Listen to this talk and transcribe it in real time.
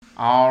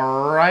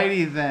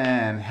Alrighty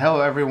then.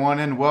 Hello everyone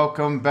and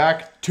welcome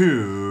back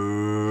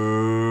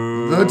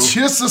to... The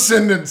Chiss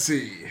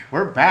Ascendancy.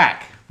 We're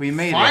back. We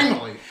made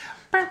Finally.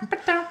 it.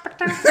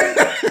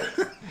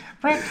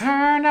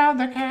 Return of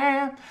the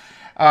Cab.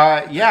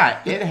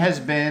 Yeah, it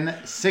has been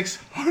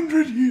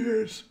 600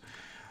 years.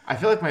 I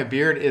feel like my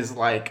beard is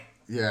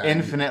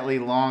infinitely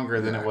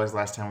longer than it was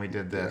last time we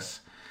did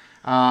this.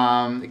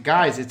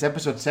 Guys, it's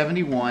episode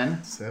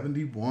 71.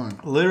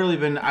 71.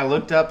 Literally I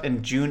looked up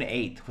and June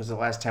 8th was the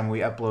last time we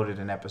uploaded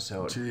an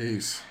episode.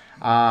 Jeez.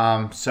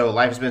 So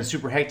life has been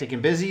super hectic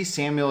and busy.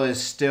 Samuel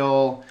is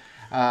still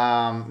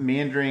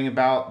meandering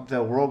about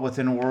the world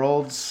within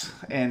worlds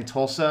in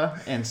Tulsa.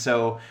 And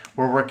so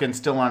we're working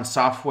still on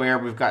software.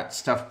 We've got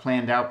stuff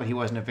planned out, but he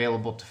wasn't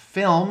available to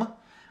film.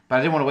 But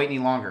I didn't want to wait any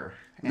longer.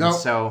 And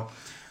so...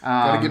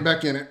 Gotta get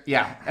back in it.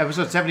 Yeah,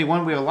 episode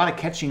 71. We have a lot of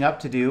catching up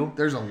to do.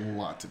 There's a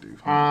lot to do.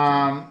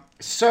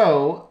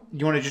 So,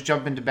 you want to just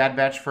jump into Bad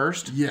Batch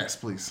first? Yes,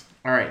 please.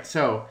 All right,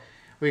 so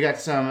we got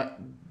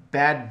some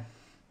Bad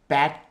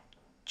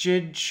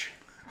Batchage.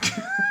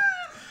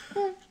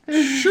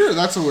 Sure,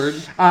 that's a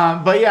word.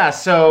 But yeah,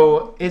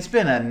 so it's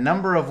been a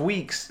number of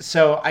weeks.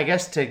 So I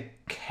guess to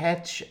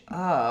catch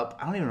up,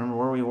 I don't even remember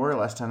where we were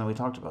last time that we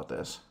talked about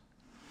this.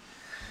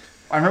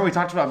 I remember we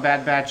talked about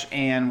Bad Batch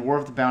and War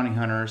of the Bounty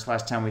Hunters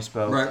last time we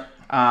spoke.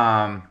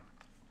 Right.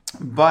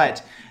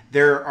 But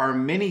there are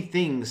many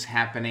things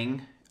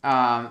happening.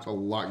 There's a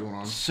lot going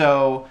on.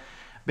 So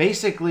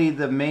basically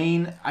the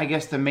main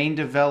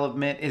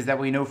development is that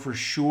we know for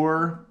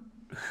sure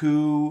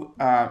who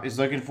is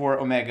looking for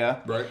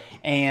Omega. Right.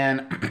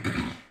 And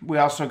we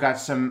also got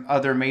some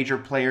other major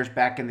players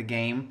back in the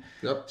game.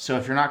 Yep. So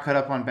if you're not caught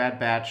up on Bad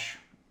Batch,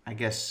 I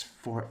guess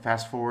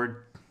fast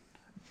forward.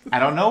 I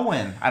don't know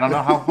when. I don't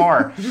know how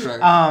far.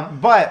 Right.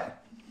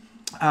 But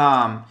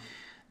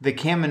the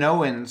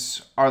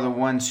Kaminoans are the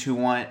ones who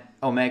want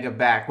Omega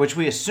back, which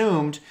we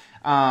assumed.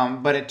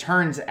 But it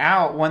turns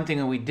out one thing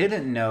that we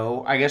didn't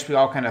know, I guess we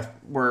all kind of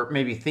were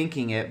maybe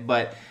thinking it,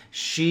 but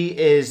she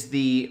is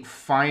the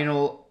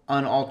final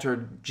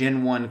unaltered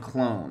Gen 1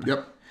 clone.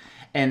 Yep.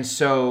 And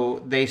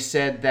so they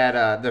said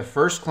that the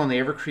first clone they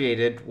ever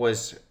created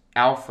was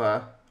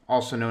Alpha,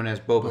 also known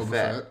as Boba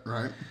Fett.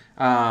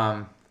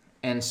 Right.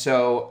 And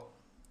so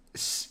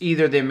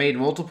either they made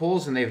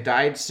multiples and they've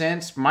died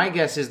since. My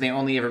guess is they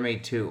only ever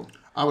made two.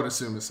 I would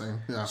assume the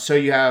same. Yeah. So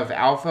you have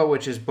Alpha,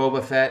 which is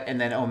Boba Fett,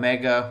 and then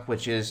Omega,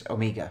 which is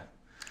Omega.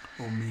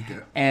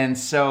 And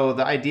so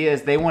the idea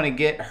is they want to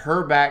get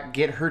her back,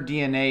 get her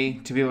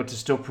DNA to be able to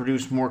still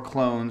produce more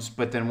clones.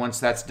 But then once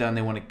that's done,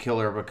 they want to kill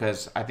her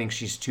because I think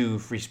she's too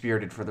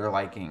free-spirited for their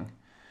liking.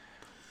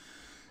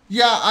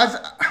 Yeah,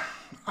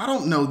 I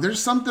don't know.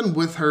 There's something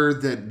with her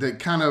that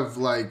kind of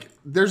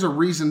there's a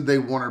reason they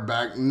want her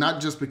back,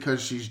 not just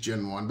because she's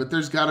Gen 1, but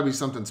there's got to be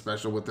something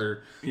special with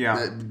her.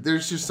 Yeah.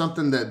 There's just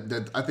something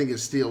that I think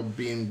is still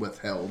being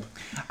withheld.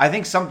 I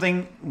think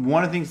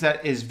one of the things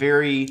that is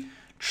very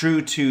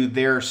true to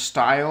their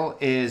style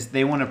is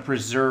they want to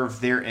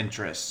preserve their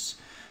interests.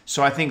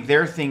 So I think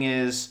their thing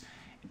is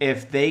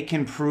if they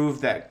can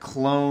prove that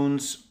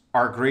clones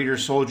are greater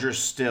soldiers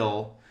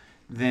still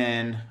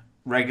than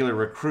regular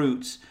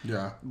recruits.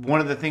 Yeah.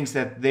 One of the things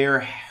that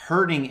they're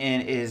hurting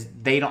in is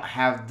they don't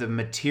have the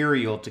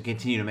material to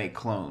continue to make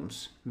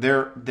clones.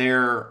 Their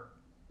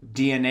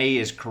DNA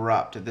is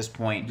corrupt at this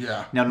point.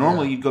 Yeah. Now,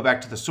 normally you'd go back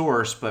to the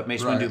source, but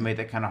Mace Windu made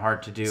that kind of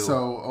hard to do.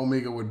 So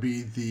Omega would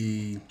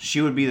be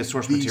She would be the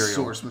source material.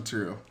 source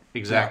material.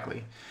 Exactly.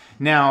 Yeah.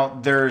 Now,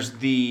 there's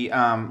the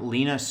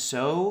Lina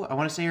So, I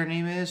want to say her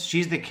name is.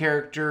 She's the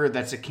character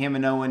that's a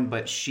Kaminoan,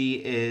 but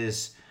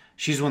she's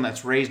the one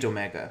that's raised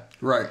Omega.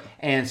 Right.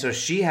 And so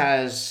she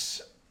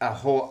has a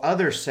whole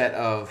other set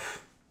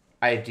of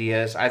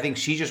ideas. I think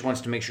she just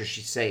wants to make sure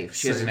she's safe.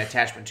 She has an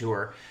attachment to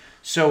her.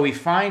 So we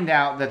find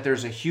out that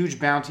there's a huge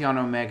bounty on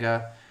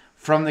Omega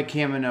from the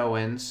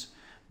Kaminoans,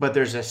 but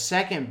there's a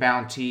second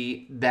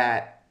bounty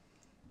that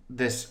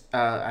this,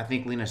 I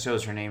think Lina So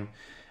is her name,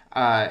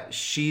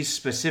 she's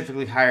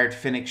specifically hired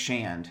Fennec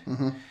Shand.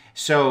 Mm-hmm.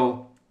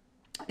 So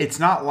it's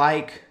not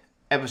like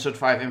Episode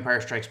 5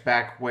 Empire Strikes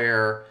Back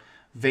where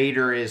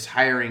Vader is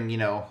hiring,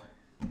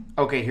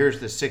 okay, here's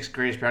the 6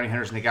 greatest bounty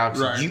hunters in the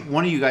galaxy. Right.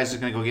 One of you guys is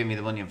going to go get me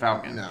the Millennium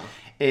Falcon. No.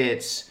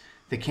 It's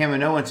the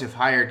Kaminoans have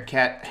hired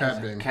Cad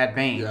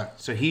Bane. Yeah.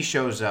 So he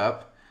shows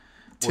up.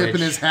 Tipping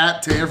his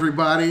hat to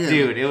everybody.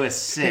 Dude, it was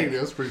sick. It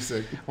was pretty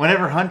sick.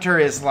 Whenever Hunter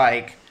is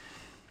like,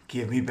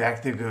 give me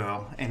back the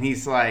girl. And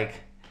he's like,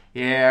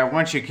 yeah,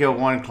 once you kill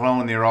one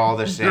clone, they're all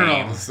the same.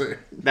 They're all the same.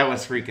 That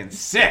was freaking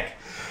sick.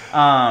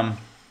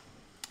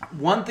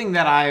 One thing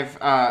that I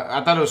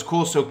thought it was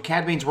cool. So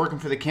Cad Bane's working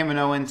for the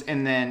Kaminoans,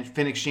 and then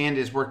Fennec Shand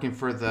is working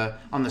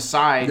on the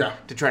side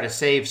to try to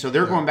save. So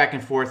they're going back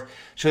and forth.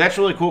 So that's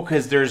really cool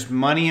because there's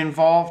money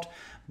involved.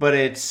 But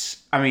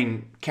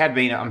Cad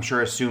Bane, I'm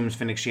sure, assumes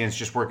Fennec Shand's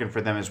just working for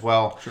them as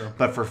well. Sure.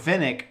 But for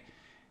Fennec,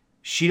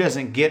 she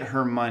doesn't get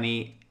her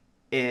money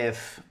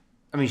if...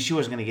 she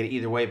wasn't going to get it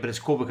either way, but it's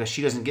cool because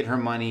she doesn't get her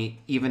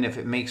money even if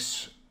it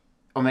makes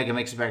Omega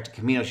makes it back to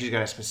Kamino, she's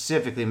got to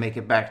specifically make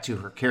it back to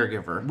her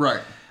caregiver.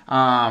 Right.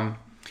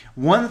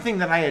 One thing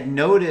that I had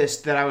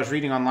noticed that I was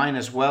reading online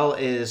as well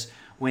is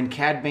when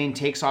Cad Bane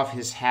takes off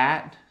his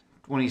hat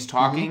when he's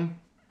talking,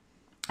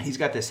 he's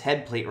got this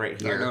head plate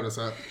right here. I noticed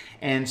that.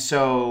 And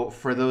so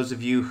for those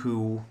of you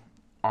who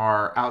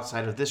are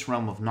outside of this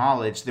realm of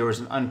knowledge, there was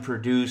an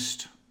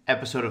unproduced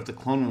episode of the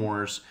Clone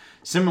Wars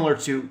similar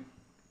to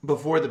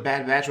before the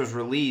Bad Batch was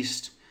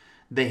released.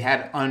 They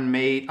had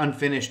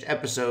unfinished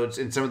episodes,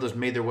 and some of those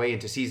made their way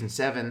into season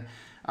 7.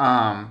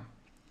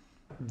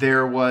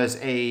 There was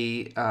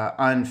a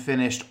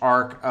unfinished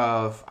arc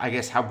of, I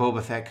guess, how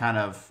Boba Fett kind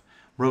of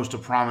rose to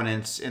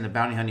prominence in the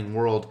bounty hunting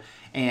world,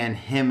 and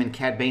him and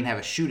Cad Bane have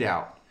a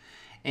shootout.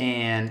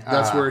 And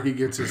that's where he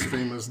gets his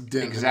famous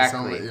dent exactly.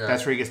 in his helmet. Yeah.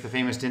 That's where he gets the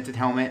famous dented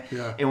helmet.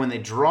 Yeah. And when they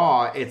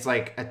draw, it's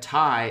like a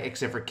tie,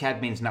 except for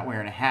Cad Bane's not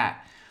wearing a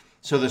hat.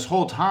 So this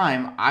whole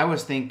time, I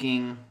was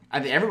thinking, I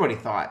think everybody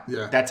thought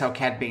that's how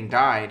Cad Bane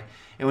died.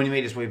 And when he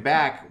made his way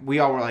back, we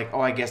all were like,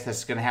 oh, I guess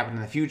that's going to happen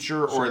in the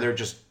future, or they're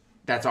just,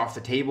 that's off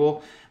the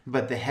table.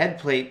 But the head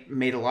plate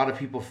made a lot of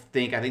people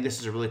think, I think this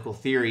is a really cool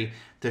theory,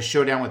 the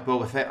showdown with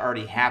Boba Fett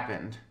already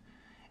happened.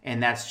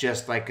 And that's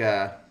just like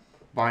a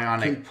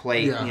bionic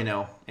plate, you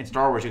know. In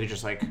Star Wars, you could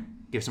just like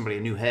give somebody a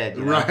new head.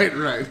 You know?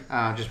 Right.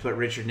 Just put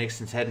Richard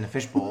Nixon's head in a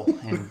fishbowl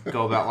and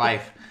go about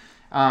life.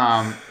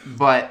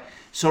 But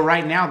so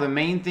right now, the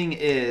main thing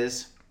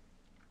is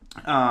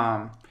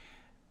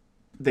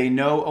they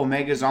know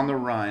Omega's on the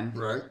run.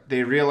 Right.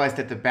 They realize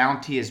that the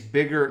bounty is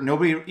bigger.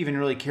 Nobody even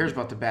really cares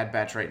about the Bad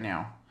Batch right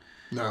now.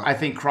 No. I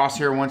think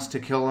Crosshair wants to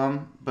kill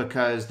him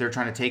because they're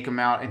trying to take him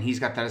out, and he's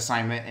got that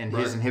assignment, and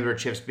his inhibitor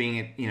chips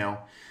being, you know,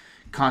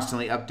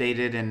 constantly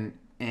updated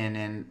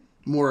and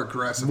more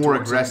aggressive. More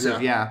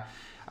aggressive, yeah.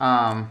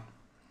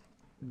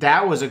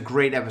 That was a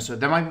great episode.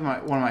 That might be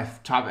one of my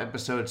top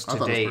episodes to date. I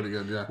thought it was pretty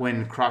good, yeah.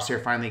 When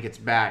Crosshair finally gets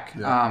back.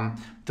 Yeah.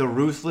 The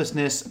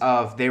ruthlessness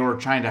of they were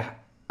trying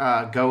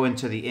to go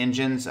into the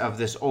engines of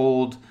this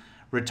old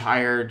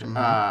retired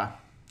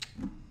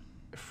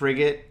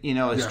frigate, you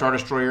know, a Star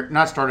Destroyer,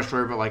 not Star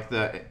Destroyer, but like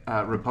the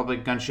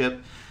Republic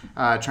gunship,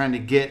 trying to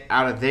get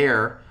out of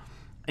there.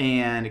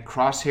 And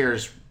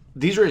Crosshair's,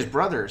 these are his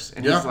brothers,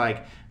 and he's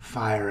like,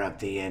 fire up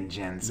the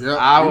engines. Yeah.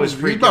 I was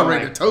freaking about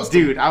ready to toast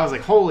him. Dude, I was like,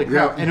 holy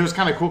crap. And it was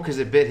kind of cool because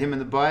it bit him in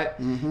the butt,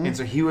 and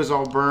so he was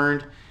all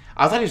burned.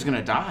 I thought he was going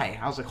to die.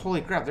 I was like,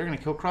 holy crap, they're going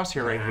to kill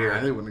Crosshair right here.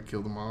 They wouldn't have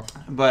killed him off.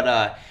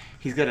 But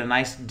he's got a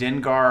nice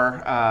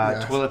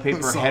Dengar toilet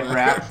paper head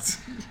wrap.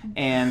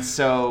 And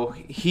so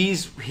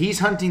he's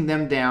hunting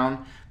them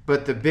down,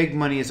 but the big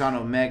money is on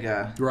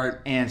Omega. Right.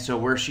 And so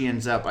where she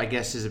ends up, I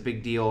guess, is a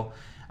big deal.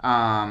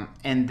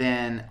 And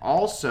then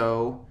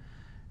also,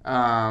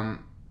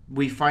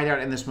 we find out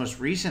in this most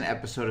recent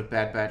episode of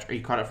Bad Batch. Are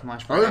you caught up from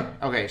last Friday? Oh,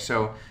 yeah. Okay,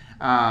 so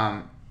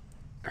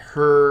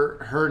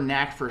her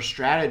knack for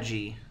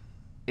strategy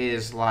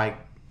is like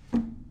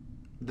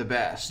the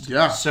best.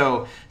 Yeah.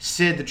 So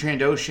Sid, the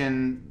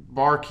Trandoshan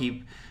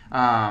barkeep,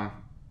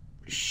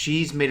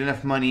 she's made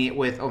enough money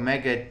with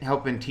Omega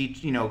helping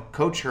teach, you know,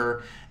 coach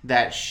her,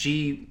 that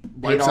she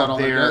paid Wipes out all all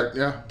their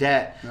their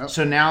debt. Yep.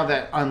 So now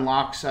that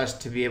unlocks us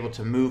to be able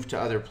to move to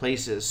other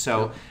places.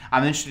 So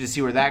I'm interested to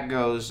see where that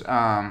goes.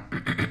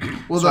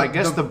 Well, so I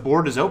guess the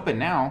board is open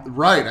now.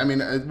 Right. I mean,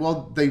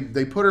 well, they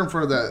put her in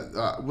front of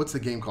the what's the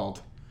game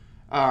called?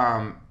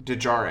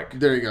 Dejarik.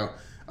 There you go.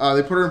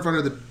 They put her in front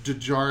of the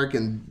Dejarik,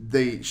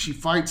 and she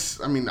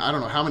fights. I mean, I don't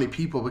know how many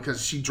people,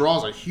 because she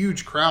draws a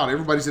huge crowd.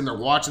 Everybody's in there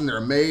watching. They're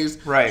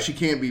amazed. Right. She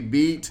can't be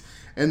beat.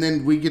 And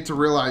then we get to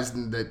realize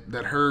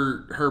that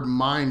her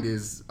mind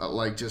is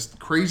like just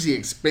crazy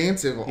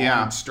expansive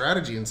on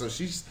strategy, and so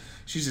she's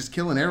just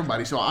killing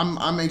everybody. So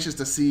I'm anxious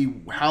to see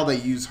how they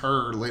use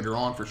her later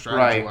on for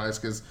strategy wise,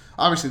 because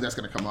obviously that's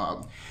going to come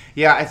up.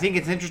 Yeah, I think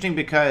it's interesting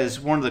because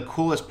one of the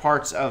coolest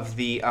parts of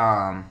the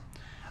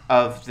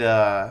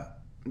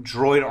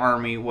droid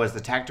army was the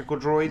tactical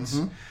droids.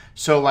 Mm-hmm.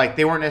 So, like,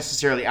 they weren't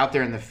necessarily out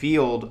there in the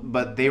field,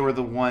 but they were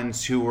the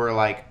ones who were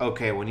like,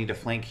 okay, we need to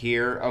flank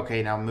here.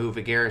 Okay, now move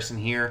a garrison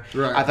here.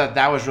 Right. I thought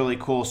that was really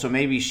cool. So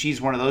maybe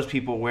she's one of those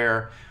people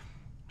where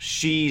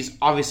she's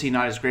obviously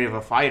not as great of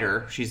a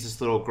fighter. She's this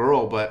little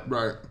girl, but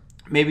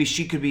maybe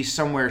she could be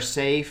somewhere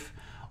safe,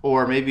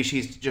 or maybe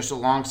she's just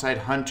alongside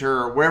Hunter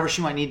or wherever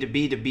she might need to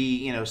be,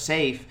 you know,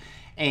 safe.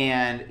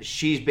 And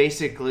she's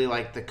basically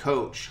like the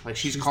coach. Like,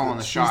 she's calling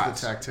the shots.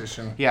 She's the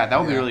tactician. Yeah, that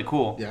would be really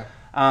cool.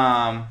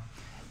 Yeah.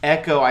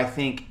 Echo, I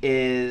think,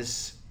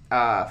 is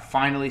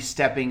finally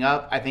stepping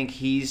up. I think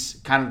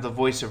he's kind of the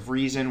voice of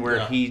reason, where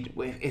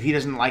if he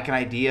doesn't like an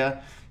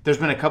idea, there's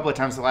been a couple of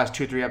times the last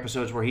 2 or 3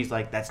 episodes where he's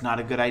like, that's not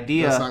a good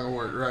idea. That's not going to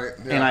work, right.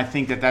 Yeah. And I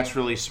think that's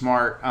really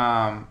smart.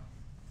 And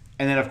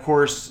then, of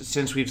course,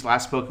 since we've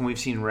last spoken, we've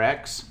seen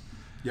Rex.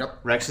 Yep.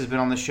 Rex has been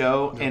on the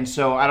show. Yep. And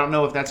so I don't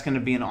know if that's going to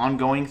be an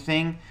ongoing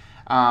thing.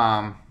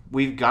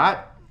 We've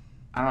got,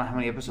 I don't know how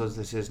many episodes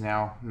this is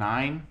now,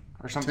 9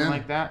 or something 10.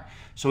 like that.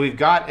 So we've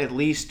got at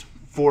least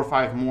 4 or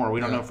 5 more.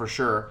 We don't know for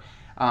sure.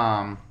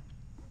 But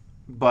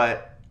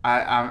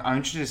I'm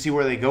interested to see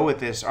where they go with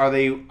this.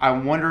 I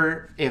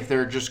wonder if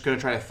they're just going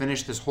to try to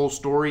finish this whole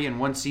story in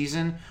one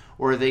season,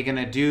 or are they going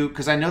to do?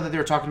 Because I know that they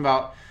were talking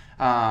about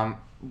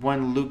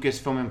one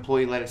Lucasfilm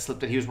employee let it slip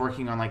that he was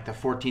working on like the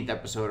 14th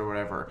episode or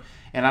whatever,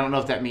 and I don't know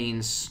if that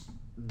means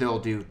they'll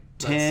do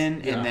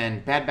 10 and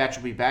then Bad Batch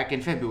will be back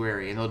in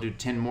February and they'll do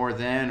 10 more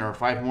then or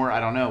 5 more. I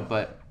don't know,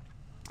 but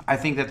I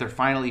think that they're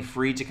finally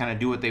free to kind of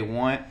do what they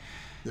want.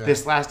 Yeah.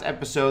 This last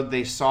episode,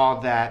 they saw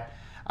that.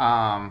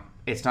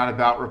 It's not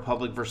about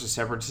Republic versus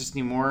Separatists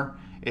anymore.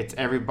 It's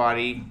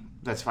everybody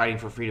that's fighting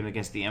for freedom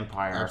against the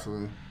Empire.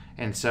 Absolutely.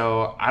 And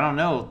so I don't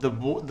know. The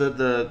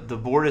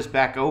board is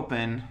back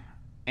open,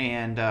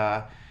 and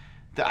I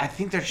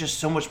think there's just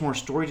so much more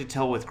story to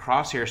tell with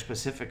Crosshair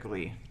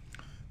specifically.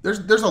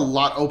 There's a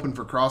lot open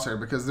for Crosshair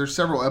because there's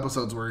several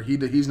episodes where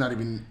he's not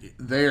even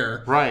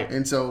there. Right.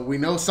 And so we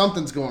know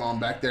something's going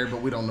on back there,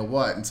 but we don't know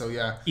what. And so,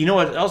 yeah. You know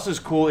what else is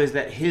cool is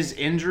that his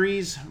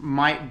injuries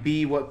might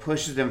be what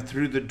pushes them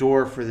through the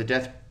door for the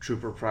Death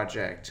Trooper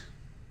project.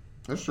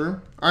 That's true.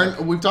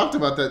 We've talked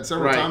about that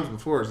several times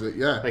before. Is that,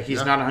 like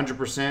he's not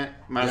 100%.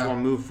 Might as well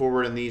move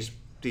forward in these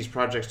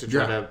projects to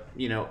try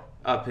to,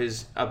 up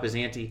his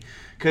ante.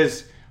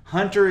 Because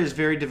Hunter is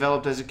very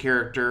developed as a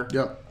character.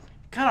 Yep.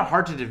 Kind of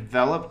hard to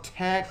develop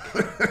tech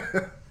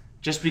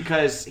just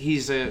because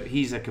he's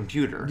a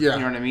computer. Yeah.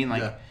 You know what I mean?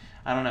 Like,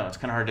 I don't know. It's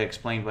kind of hard to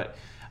explain, but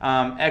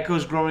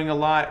Echo's growing a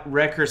lot.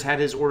 Wrecker's had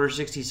his Order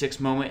 66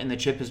 moment, and the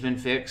chip has been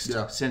fixed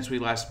since we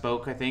last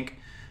spoke, I think.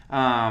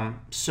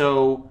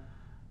 So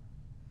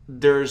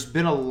there's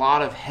been a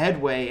lot of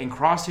headway, and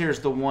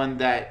Crosshair's the one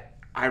that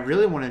I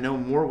really want to know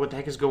more what the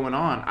heck is going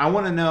on. I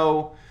want to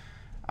know...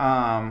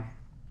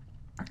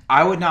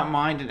 I would not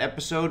mind an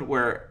episode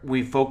where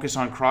we focus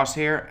on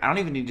Crosshair. I don't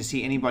even need to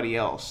see anybody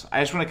else. I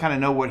just want to kind of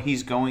know what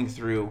he's going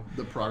through.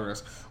 The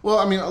progress. Well,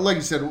 I mean, like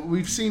you said,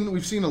 we've seen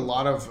a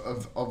lot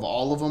of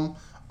all of them.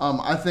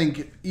 I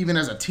think even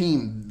as a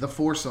team, the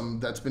foursome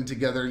that's been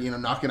together,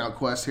 knocking out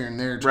quests here and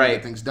there, trying to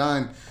get things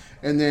done,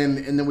 and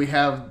then we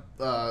have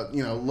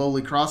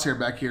lowly Crosshair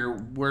back here.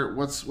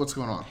 What's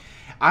going on?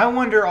 I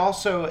wonder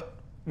also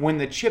when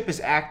the chip is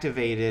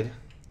activated.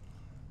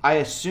 I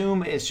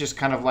assume it's just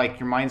kind of like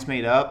your mind's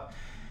made up,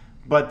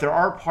 but there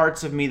are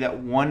parts of me that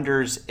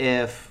wonders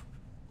if,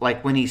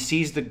 like when he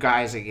sees the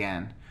guys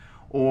again,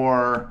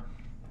 or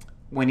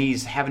when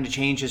he's having to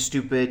change his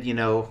stupid,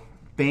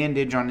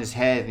 bandage on his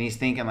head, and he's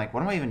thinking like,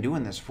 what am I even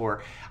doing this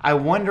for? I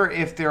wonder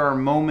if there are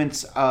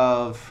moments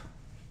of,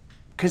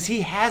 because he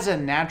has a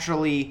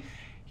naturally,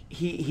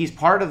 he's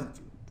part of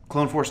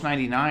Clone Force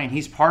 99,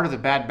 he's part of the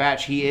Bad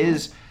Batch, he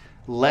is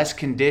less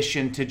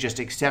conditioned to just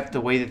accept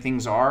the way that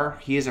things are.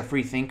 He is a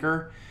free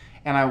thinker,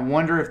 and I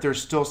wonder if there's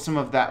still some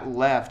of that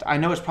left. I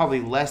know it's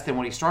probably less than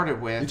what he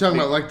started with. You're talking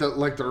about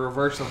like the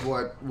reverse of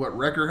what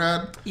Wrecker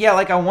had? Yeah,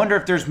 like I wonder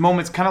if there's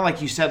moments, kind of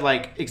like you said,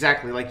 like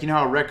exactly, like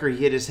how Wrecker he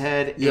hit his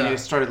head and it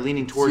started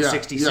leaning towards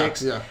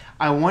 66. Yeah.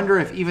 I wonder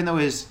if even though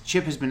his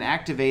chip has been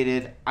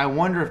activated, I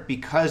wonder if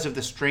because of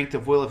the strength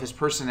of will of his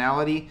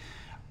personality,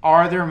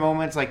 are there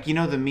moments like, the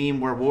meme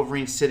where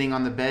Wolverine's sitting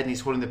on the bed and he's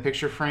holding the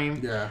picture frame?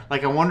 Yeah.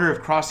 Like, I wonder if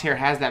Crosshair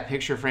has that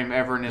picture frame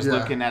ever and is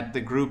looking at the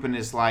group and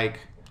is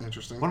like,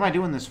 interesting. What am I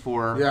doing this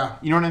for? Yeah.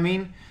 You know what I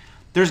mean?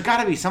 There's got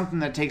to be something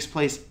that takes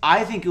place.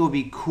 I think it would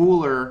be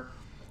cooler,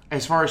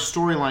 as far as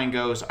storyline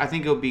goes, I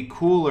think it would be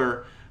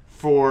cooler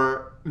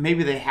for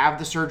maybe they have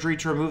the surgery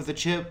to remove the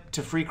chip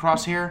to free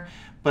Crosshair,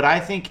 but I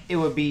think it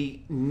would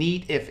be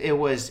neat if it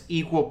was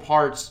equal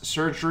parts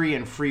surgery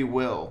and free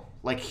will.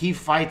 Like, he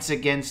fights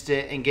against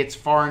it and gets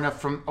far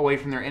enough away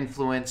from their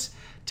influence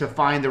to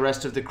find the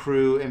rest of the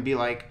crew and be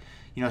like,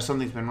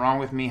 something's been wrong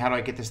with me. How do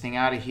I get this thing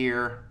out of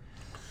here?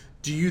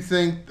 Do you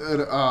think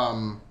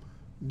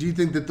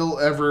that they'll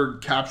ever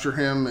capture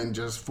him and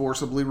just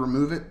forcibly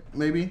remove it,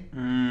 maybe?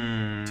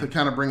 To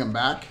kind of bring him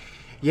back?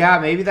 Yeah,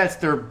 maybe that's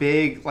their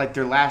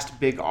last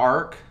big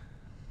arc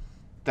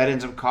that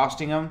ends up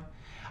costing them.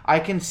 I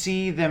can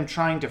see them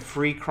trying to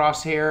free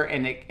Crosshair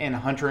and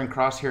Hunter and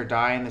Crosshair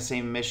die in the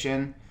same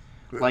mission.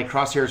 Like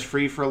Crosshair is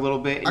free for a little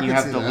bit, and you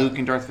have the Luke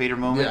and Darth Vader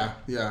moment.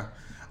 Yeah.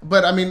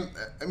 But I mean,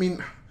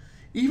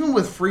 even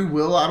with free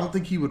will, I don't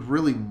think he would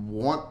really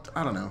want.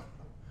 I don't know.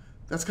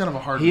 That's kind of a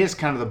hard. He is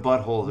kind of the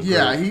butthole of the group.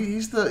 Yeah,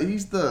 he's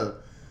the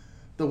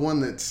one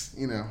that's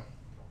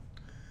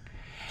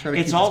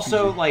It's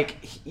also like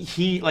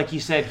you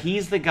said,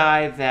 he's the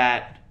guy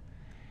that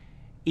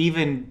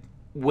even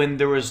when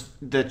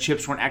the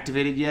chips weren't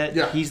activated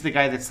yet, he's the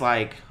guy that's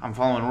like, I'm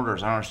following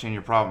orders. I don't understand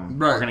your problem.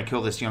 Right. We're gonna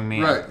kill this young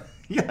man. Right.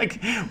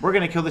 Like, we're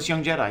gonna kill this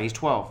young Jedi. He's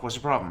 12. What's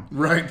the problem?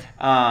 Right.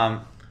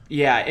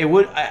 Yeah. It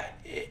would.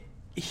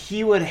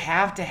 He would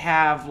have to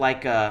have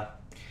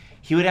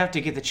he would have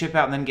to get the chip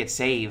out and then get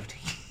saved.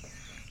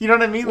 You know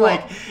what I mean? Well,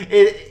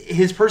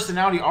 his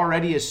personality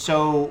already is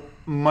so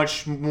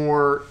much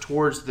more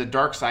towards the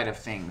dark side of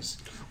things.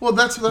 Well,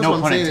 that's what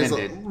I'm saying.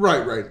 Intended. Is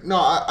right. No,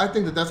 I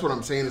think that's what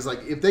I'm saying is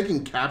like if they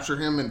can capture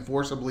him and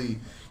forcibly,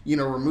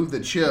 remove the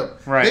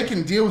chip, they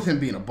can deal with him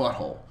being a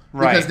butthole.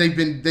 Right. Because they've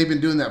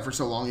been doing that for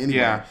so long anyway.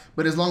 Yeah.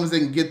 But as long as they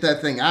can get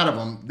that thing out of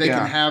them, they Yeah.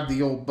 can have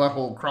the old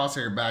butthole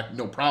crosshair back,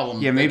 no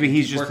problem. Yeah, They maybe can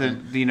he's keep just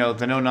working. the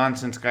no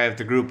nonsense guy of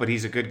the group, but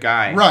he's a good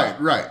guy.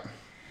 Right.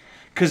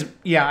 Because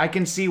I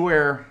can see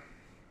where,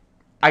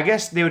 I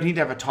guess they would need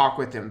to have a talk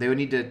with him. They would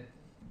need to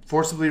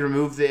forcibly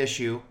remove the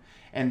issue,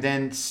 and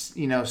then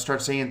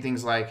start saying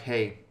things like,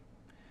 "Hey,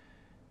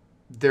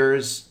 there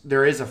is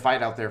a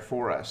fight out there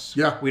for us.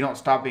 Yeah. We don't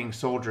stop being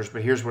soldiers,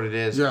 but here's what it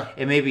is. Yeah.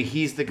 And maybe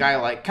he's the guy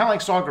kind of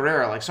like Saw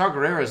Gerrera. Like Saw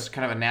Gerrera is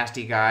kind of a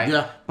nasty guy.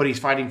 Yeah. But he's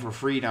fighting for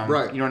freedom.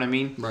 Right. You know what I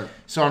mean? Right.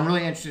 So I'm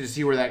really interested to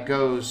see where that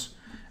goes.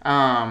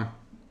 Man,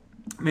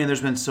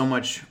 there's been so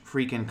much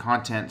freaking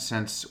content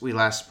since we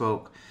last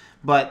spoke.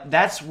 But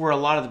that's where a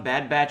lot of the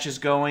Bad Batch is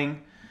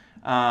going.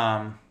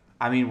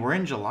 We're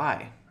in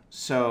July.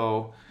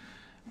 So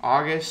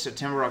August,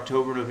 September,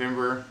 October,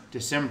 November,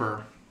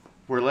 December.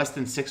 We're less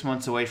than 6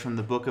 months away from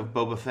the Book of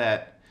Boba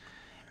Fett.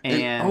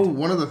 And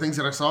one of the things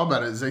that I saw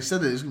about it is they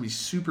said that it's going to be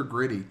super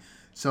gritty.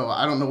 So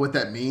I don't know what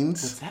that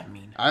means. What's that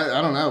mean? I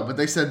don't know, but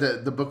they said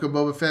that the Book of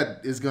Boba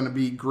Fett is going to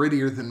be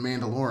grittier than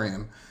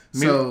Mandalorian.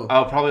 So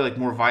probably like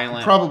more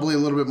violent. Probably a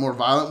little bit more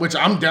violent, which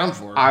I'm down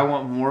for. I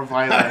want more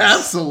violence.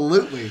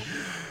 Absolutely.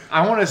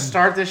 I want to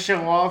start this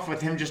show off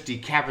with him just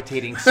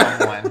decapitating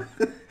someone.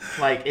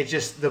 Like, it's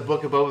just the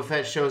Book of Boba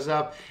Fett shows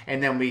up,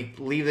 and then we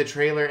leave the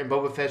trailer, and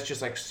Boba Fett's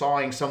just like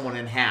sawing someone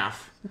in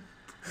half.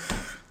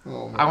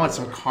 I want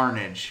some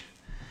carnage.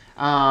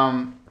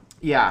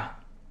 Yeah.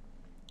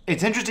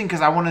 It's interesting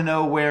because I want to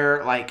know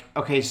where,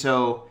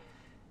 so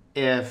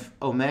if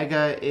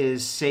Omega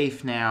is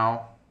safe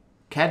now,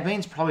 Cad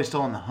Bane's probably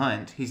still on the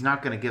hunt. He's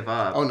not going to give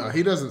up. Oh, no.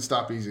 He doesn't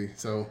stop easy,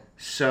 So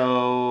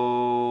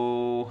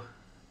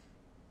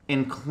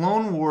in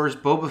Clone Wars,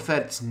 Boba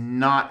Fett's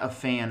not a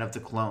fan of the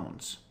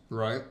clones.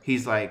 Right.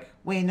 He's like,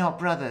 we're not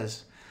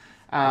brothers.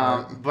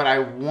 But I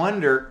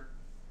wonder,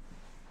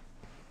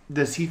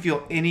 does he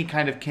feel any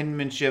kind of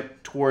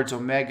kinship towards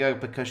Omega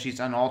because she's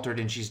unaltered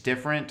and she's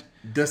different?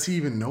 Does he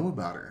even know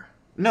about her?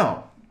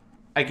 No.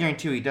 I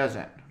guarantee you he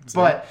doesn't.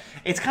 But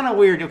it's kind of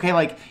weird, okay?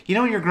 Like,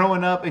 when you're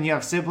growing up and you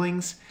have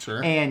siblings,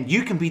 Sure. And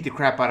you can beat the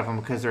crap out of them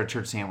because they're a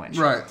church sandwich.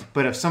 Right.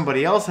 But if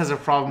somebody else has a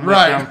problem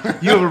Right. with them,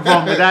 you have a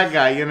problem with that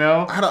guy,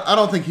 I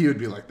don't think he would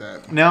be like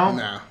that.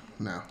 No?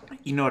 No.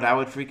 You know what I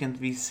would freaking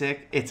be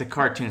sick? It's a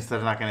cartoon, so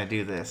they're not going to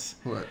do this.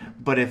 What?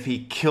 But if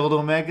he killed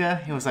Omega,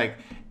 he was like,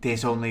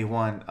 there's only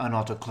one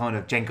unaltered clone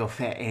of Jango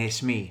Fett, and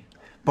it's me,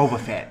 Boba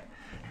Fett.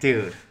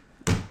 Dude.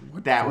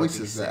 What that voice would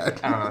be is sick.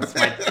 that? I don't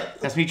know.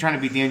 That's me trying to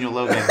be Daniel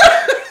Logan.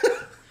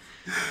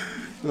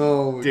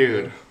 Oh, my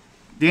Dude. God.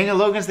 Daniel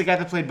Logan's the guy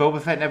that played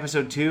Boba Fett in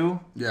episode 2.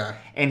 Yeah.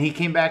 And he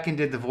came back and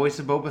did the voice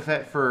of Boba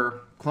Fett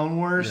for Clone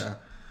Wars. Yeah.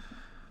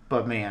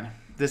 But man,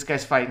 this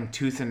guy's fighting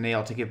tooth and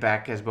nail to get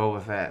back as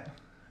Boba Fett.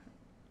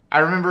 I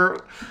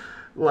remember,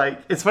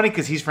 it's funny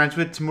because he's friends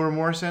with Temuera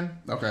Morrison.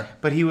 Okay.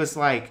 But he was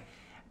like,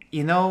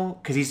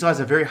 because he still has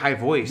a very high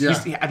voice. Yeah.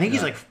 I think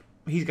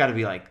he's got to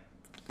be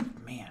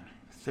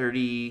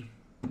 30.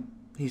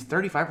 He's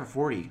 35 or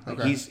 40.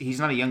 Okay. He's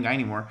not a young guy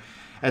anymore,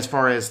 as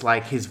far as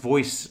his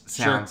voice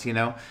sounds.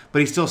 Sure. But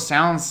he still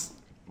sounds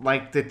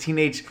like the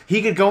teenage.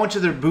 He could go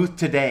into their booth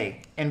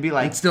today and be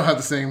like, He'd still have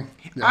the same.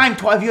 Yeah. I'm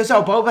 12 years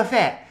old, Boba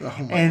Fett. Oh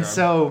my and God.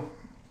 so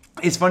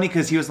it's funny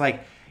because he was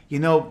like,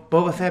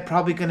 Boba Fett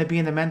probably going to be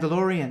in The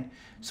Mandalorian.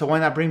 So why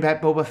not bring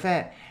back Boba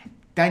Fett?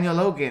 Daniel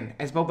Logan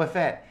as Boba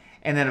Fett.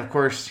 And then, of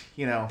course,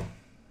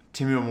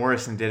 Temuera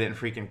Morrison did it and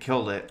freaking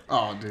killed it.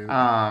 Oh, dude.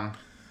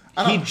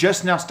 He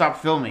just now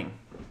stopped filming.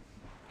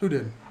 Who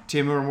did?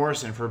 Temuera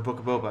Morrison for Book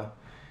of Boba.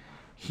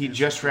 He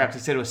just wrapped. He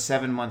said it was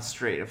 7 months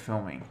straight of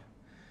filming.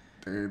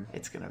 Dude.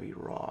 It's going to be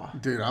raw.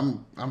 Dude,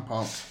 I'm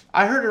pumped.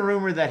 I heard a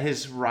rumor that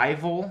his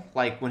rival,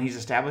 when he's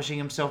establishing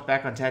himself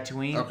back on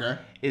Tatooine, Okay.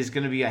 is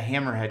going to be a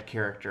Hammerhead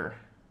character.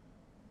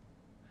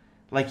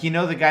 The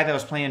guy that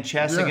was playing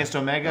chess Yeah. against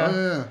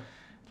Omega?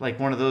 Oh,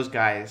 One of those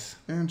guys.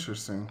 yeah.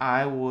 Interesting.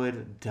 I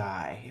would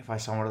die if I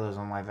saw one of those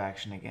on live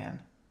action again.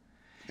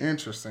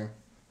 Interesting.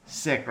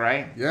 Sick,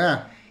 right?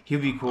 Yeah.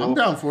 He'd be cool. I'm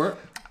down for it.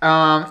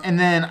 And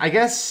then I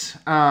guess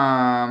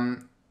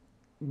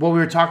what we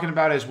were talking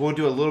about is we'll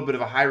do a little bit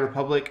of a High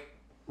Republic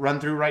run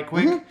through right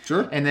quick. Mm-hmm,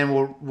 sure. And then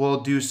we'll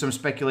do some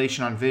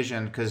speculation on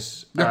Vision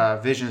because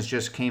Visions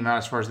just came out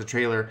as far as the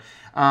trailer.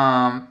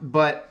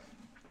 But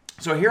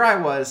so here I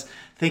was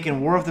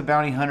thinking War of the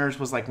Bounty Hunters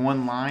was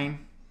one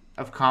line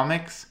of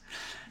comics.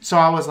 So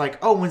I was like,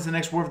 oh, when's the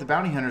next War of the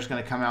Bounty Hunters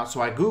going to come out?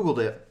 So I Googled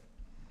it.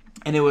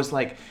 And it was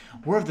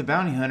War of the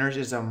Bounty Hunters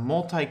is a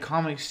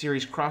multi-comic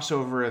series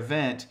crossover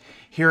event.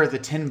 Here are the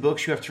 10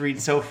 books you have to read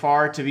so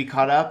far to be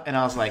caught up. And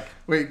I was like,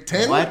 wait,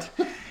 10? What?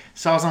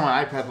 So I was on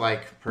my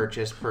iPad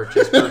purchase.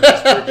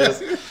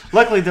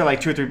 Luckily, they're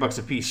 $2 or $3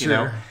 a piece, you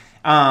know.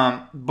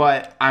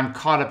 But I'm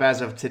caught up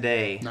as of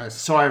today. Nice.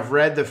 So I've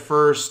read the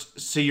first.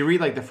 So you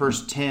read the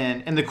first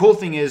 10, and the cool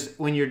thing is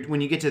when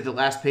you get to the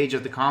last page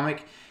of the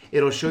comic,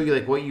 it'll show you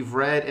what you've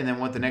read, and then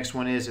what the next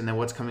one is, and then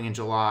what's coming in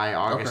July,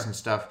 August, and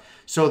stuff.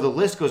 So the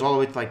list goes all the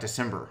way to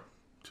December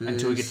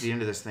until we get to the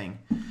end of this thing.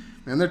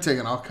 And they're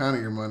taking all kind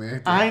of your money,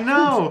 ain't they? I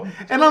know.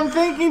 And I'm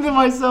thinking to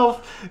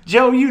myself,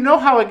 Joe, you know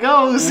how it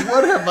goes.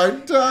 What have I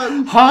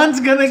done?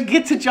 Han's going to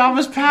get to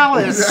Jabba's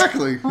palace.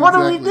 Exactly. What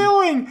are we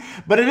doing?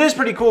 But it is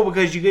pretty cool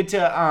because you get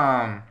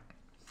to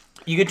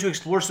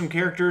explore some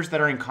characters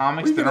that are in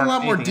comics. We get a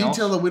lot more detail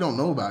else. that we don't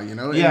know about, you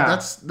know? And Yeah.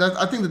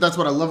 I think that's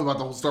what I love about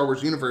the whole Star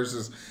Wars universe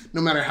is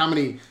no matter how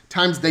many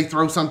times they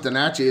throw something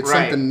at you, it's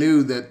Right. something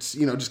new that's,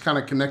 just kind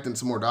of connecting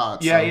some more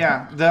dots. Yeah, so.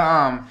 yeah.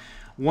 The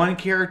one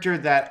character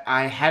that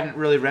I hadn't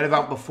really read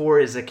about before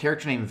is a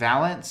character named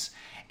Valance,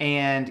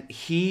 and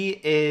he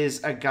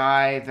is a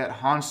guy that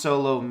Han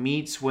Solo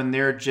meets when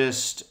they're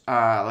just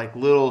like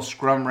little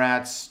scrum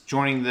rats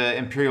joining the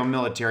Imperial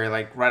military,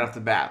 like right off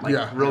the bat,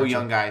 like real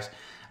young guys.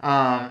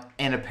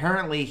 And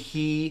apparently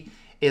he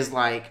is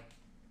like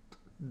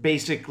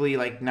basically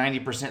like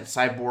 90%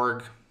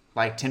 cyborg,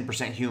 like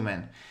 10%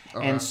 human,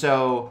 and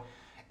so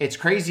it's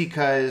crazy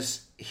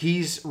because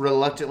he's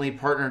reluctantly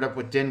partnered up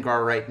with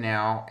Dengar right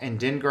now, and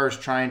Dengar's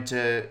trying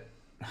to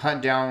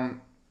hunt down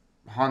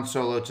Han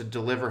Solo to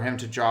deliver him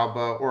to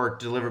Jabba or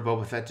deliver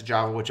Boba Fett to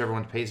Jabba, whichever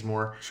one pays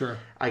more. Sure.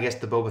 I guess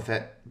the Boba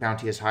Fett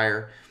bounty is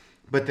higher.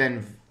 But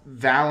then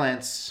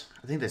Valance,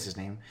 I think that's his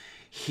name,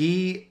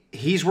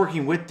 he's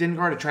working with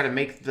Dengar to try to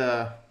make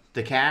the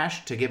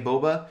cash to get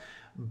Boba,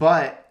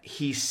 but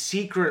he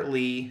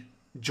secretly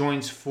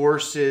joins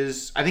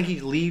forces. I think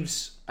he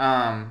leaves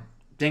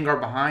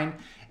Dengar behind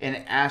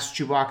and asks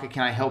Chewbacca,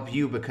 "Can I help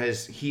you?"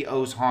 because he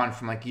owes Han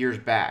from like years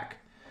back.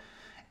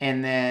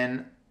 And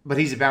then, but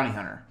he's a bounty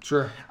hunter.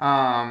 Sure.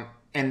 And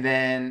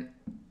then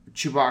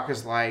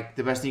Chewbacca's like,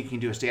 "The best thing you can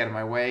do is stay out of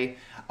my way."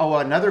 Oh,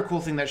 another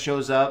cool thing that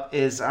shows up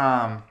is,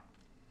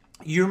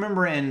 you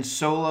remember in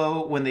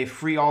Solo when they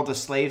free all the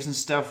slaves and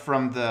stuff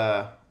from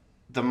the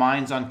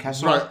mines on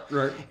Kessel?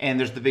 Right. And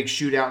there's the big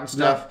shootout and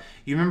stuff. Yeah.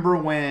 You remember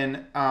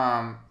when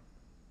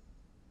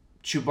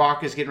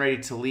Chewbacca's getting ready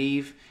to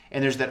leave,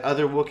 and there's that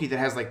other Wookiee that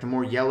has like the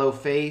more yellow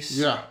face?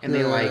 Yeah. And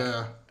they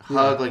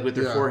hug like with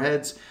their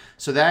foreheads.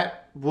 So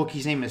that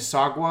Wookiee's name is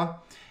Sagwa,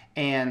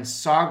 and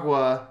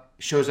Sagwa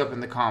shows up in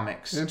the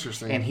comics.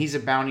 Interesting. And he's a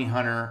bounty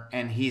hunter,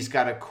 and he's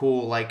got a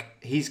cool, like,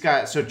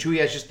 so Chewie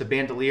has just the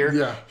bandolier.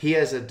 Yeah. He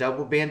has a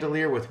double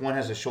bandolier with one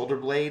has a shoulder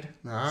blade.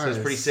 Nice. So it's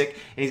pretty sick.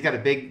 And he's got a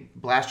big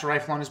blaster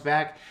rifle on his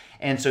back.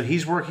 And so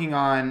he's working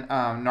on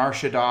Nar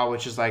Shaddaa,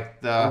 which is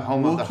like the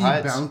home of the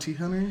Hutts. Bounty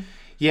hunter?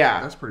 Yeah.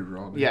 That's pretty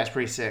raw, dude. Yeah, it's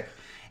pretty sick.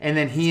 And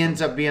then he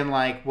ends up being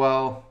like,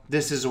 well,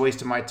 this is a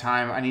waste of my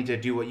time. I need to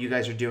do what you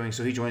guys are doing.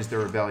 So he joins the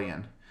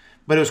rebellion.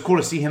 But it was cool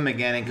to see him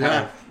again and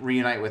kind of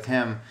reunite with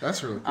him.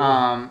 That's really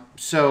cool.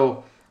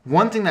 So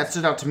one thing that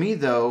stood out to me,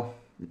 though,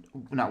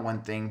 not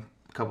one thing,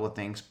 a couple of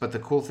things, but the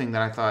cool thing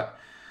that I thought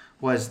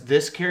was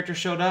this character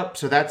showed up.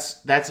 So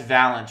that's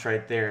Valance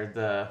right there,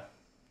 the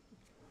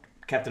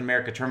Captain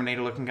America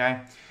Terminator looking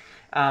guy.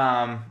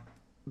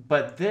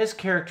 But this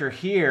character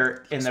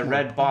here in the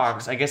red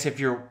box, I guess if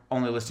you're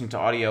only listening to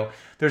audio,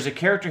 there's a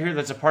character here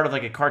that's a part of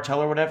like a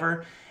cartel or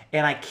whatever.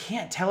 And I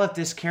can't tell if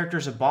this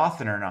character's a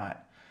Bothan or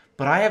not.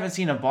 But I haven't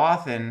seen a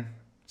Bothan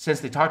since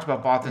they talked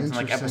about Bothans in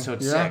like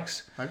episode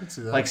 6. I can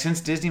see that. Like since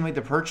Disney made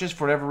the purchase,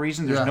 for whatever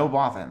reason, there's no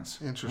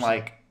Bothans. Interesting.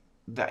 Like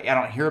I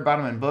don't hear about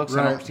them in books.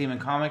 I don't see them in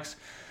comics.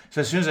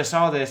 So as soon as I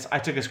saw this, I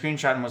took a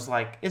screenshot and was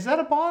like, "Is that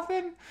a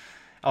Bothan?"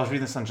 I was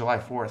reading this on July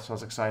 4th, so I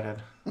was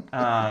excited.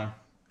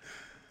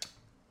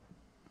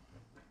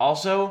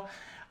 Also,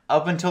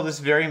 up until this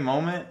very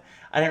moment,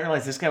 I didn't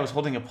realize this guy was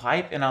holding a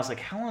pipe, and I was like,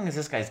 "How long is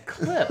this guy's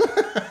clip?"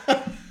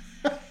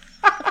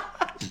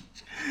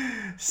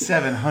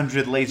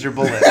 700 laser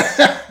bullets.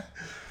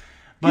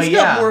 But he's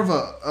got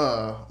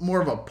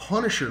more of a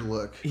Punisher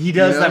look. He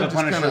does have a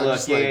Punisher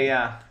look.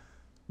 Yeah.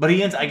 But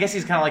I guess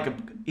he's kind of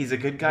like he's a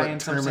good guy in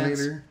some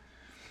sense.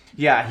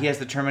 Yeah, he has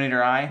the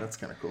Terminator eye. That's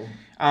kind of cool.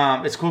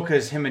 It's cool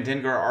because him and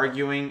Dengar are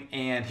arguing,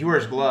 and he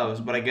wears gloves,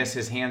 but I guess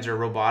his hands are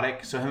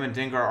robotic. So him and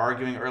Dengar are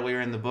arguing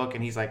earlier in the book,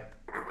 and he's like,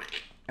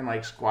 and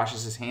like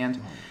squashes his hand.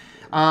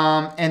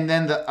 And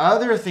then the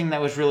other thing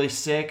that was really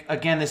sick,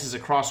 again, this is a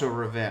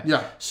crossover event.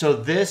 Yeah. So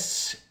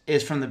this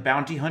is from the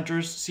Bounty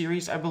Hunters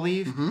series, I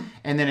believe. Mm-hmm.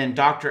 And then in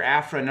Dr.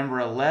 Aphra, number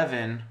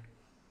 11,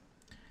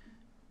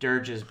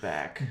 Dirge is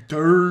back.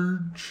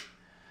 Dirge.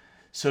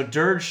 So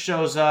Dirge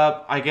shows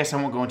up. I guess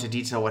I won't go into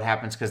detail what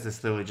happens because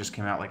this literally just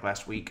came out like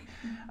last week.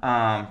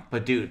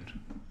 But dude,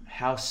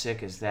 how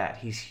sick is that?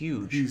 He's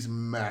huge. He's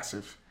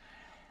massive.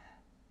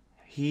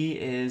 He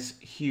is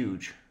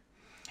huge.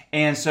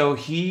 And so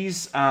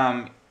he's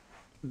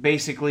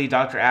basically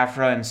Dr.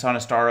 Aphra and Sana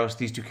Starros,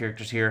 these two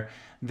characters here,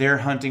 they're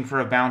hunting for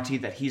a bounty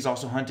that he's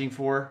also hunting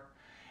for.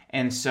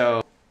 And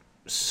so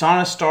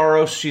Sana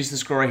Starros, she's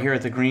this girl right here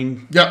with the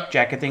green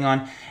jacket thing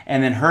on.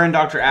 And then her and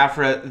Dr.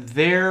 Aphra,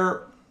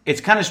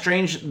 it's kind of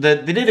strange. They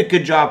did a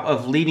good job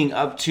of leading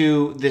up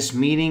to this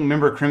meeting.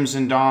 Remember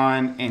Crimson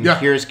Dawn and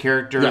Kira's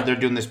character? Yeah. They're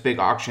doing this big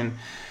auction.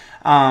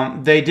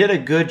 They did a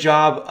good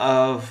job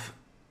of,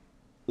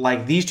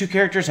 like, these two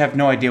characters have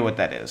no idea what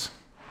that is.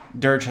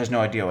 Dirge has no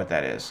idea what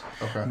that is.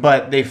 Okay.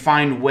 But they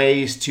find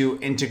ways to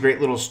integrate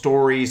little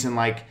stories and,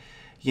 like,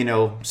 you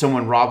know,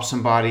 someone robs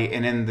somebody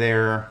and in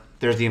their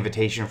there's the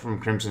invitation from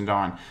Crimson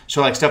Dawn.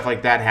 So like stuff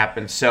like that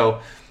happens.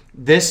 So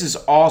this is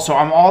also,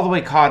 I'm all the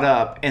way caught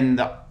up,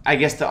 and I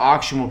guess the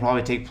auction will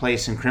probably take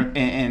place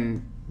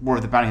in War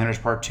of the Bounty Hunters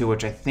Part 2,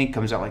 which I think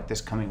comes out like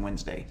this coming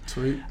Wednesday.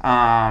 Sweet.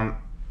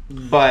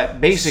 But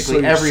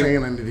basically, so you're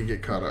saying I need to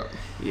get caught up.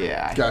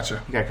 Yeah.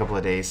 Gotcha. You got a couple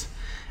of days.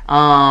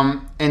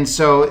 And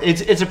so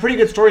it's a pretty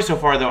good story so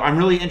far, though. I'm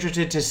really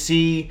interested to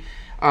see.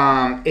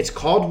 It's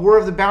called War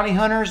of the Bounty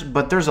Hunters,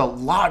 but there's a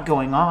lot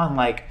going on.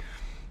 Like,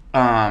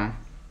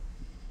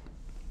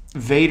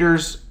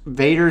 Vader's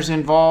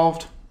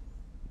involved.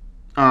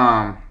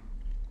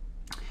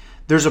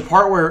 There's a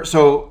part where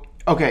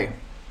okay.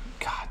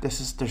 God,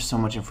 there's so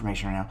much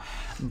information right now.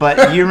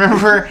 But you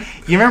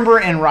remember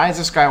in Rise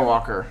of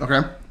Skywalker,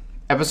 okay,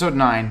 Episode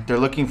 9, they're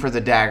looking for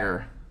the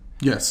dagger.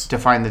 Yes. To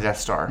find the Death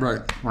Star.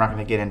 Right. We're not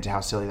going to get into how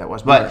silly that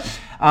was. But,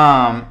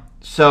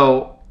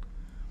 so,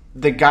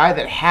 the guy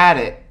that had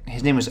it,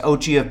 his name was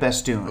Ochi of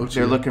Bestoon.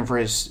 They're looking for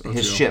his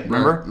ship,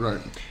 remember? Right.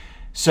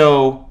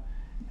 So,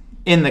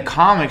 in the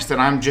comics that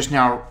I'm just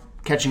now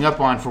catching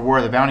up on for War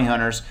of the Bounty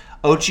Hunters,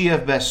 Ochi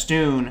of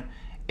Bestoon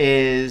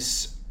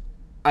is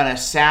an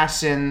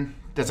assassin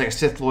that's like a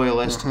Sith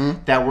loyalist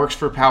that works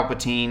for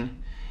Palpatine.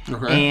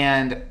 Okay.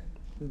 And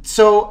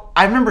so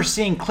I remember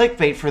seeing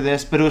clickbait for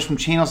this, but it was from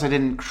channels I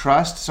didn't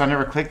trust, so I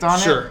never clicked on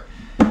it. Sure.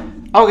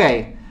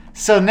 Okay,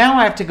 so now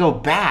I have to go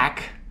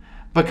back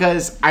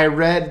because I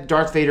read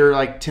Darth Vader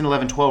like 10,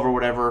 11, 12 or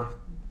whatever,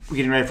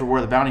 getting ready for War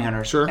of the Bounty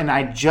Hunters. Sure. And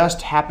I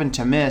just happened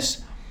to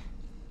miss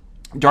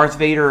Darth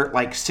Vader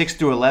like 6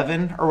 through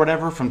 11 or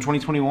whatever from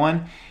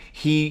 2021.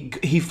 He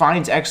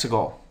finds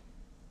Exegol.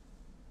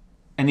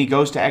 And he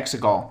goes to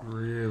Exegol.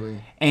 Really?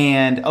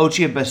 And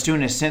Ochi of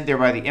Bestoon is sent there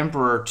by the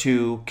Emperor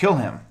to kill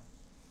him.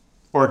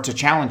 Or to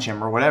challenge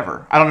him or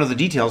whatever. I don't know the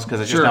details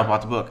because I just now bought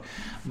the book.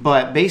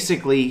 But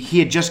basically, he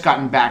had just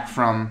gotten back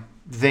from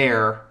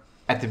there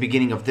at the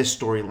beginning of this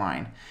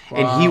storyline. Wow.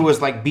 And he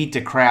was like beat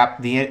to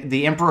crap.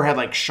 The Emperor had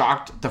like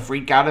shocked the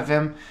freak out of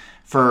him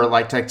for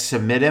like to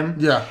submit him.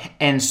 Yeah.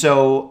 And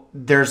so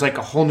there's like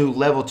a whole new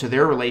level to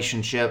their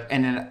relationship.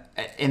 And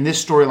in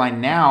this storyline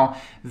now,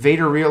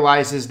 Vader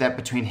realizes that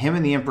between him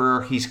and the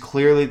Emperor, he's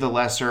clearly the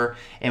lesser.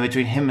 And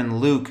between him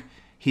and Luke,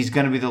 he's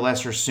going to be the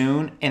lesser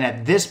soon. And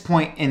at this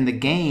point in the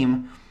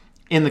game,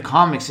 in the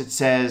comics, it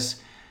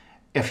says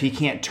if he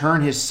can't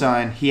turn his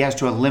son, he has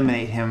to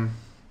eliminate him.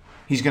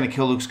 He's going to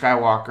kill Luke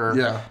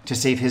Skywalker to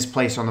save his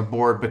place on the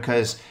board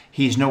because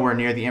he's nowhere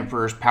near the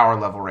Emperor's power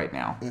level right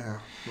now. Yeah.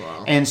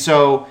 Wow. And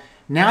so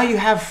now you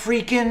have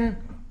freaking...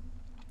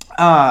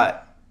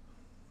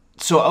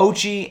 so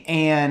Ochi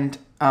and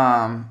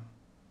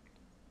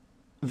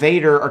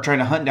Vader are trying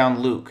to hunt down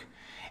Luke.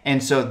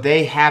 And so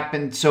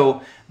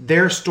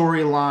their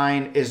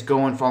storyline is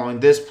following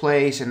this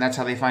place, and that's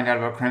how they find out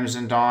about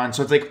Crimson Dawn.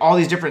 So it's like all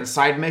these different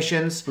side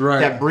missions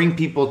that bring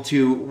people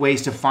to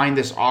ways to find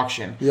this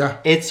auction. Yeah.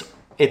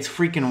 It's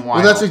freaking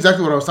wild. Well, that's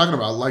exactly what I was talking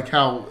about. Like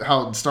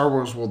how Star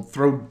Wars will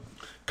throw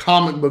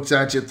comic books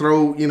at you,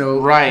 throw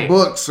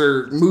books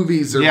or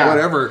movies or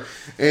whatever,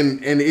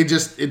 and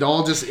it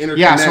all just interconnects.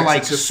 Yeah, so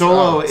like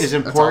Solo is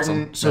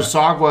important. Awesome. So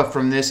Sagwa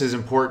from this is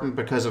important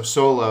because of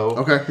Solo.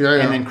 Okay,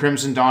 yeah. And then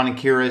Crimson Dawn and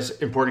Kira is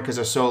important because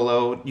of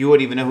Solo. You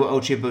wouldn't even know who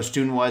Ochi of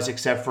Bestoon was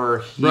except for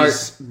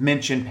he's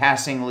mentioned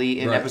passingly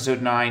in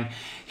Episode 9.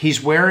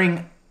 He's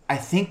wearing, I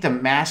think the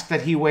mask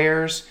that he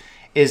wears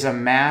is a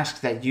mask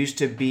that used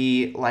to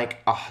be like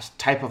a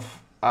type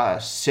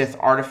of Sith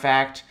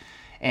artifact.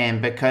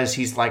 And because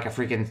he's like a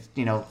freaking,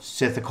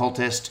 Sith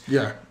occultist,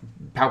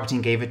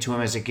 Palpatine gave it to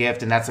him as a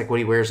gift, and that's like what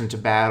he wears into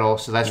battle.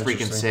 So that's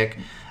freaking sick.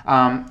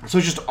 So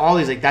it's just all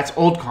these that's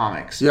old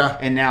comics,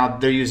 and now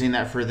they're using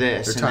that for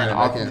this, and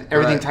then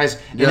everything ties.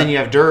 And then you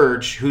have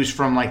Dirge, who's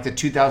from like the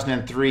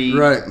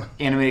 2003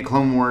 animated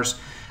Clone Wars.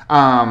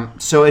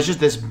 So it's just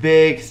this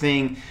big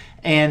thing,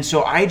 and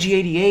so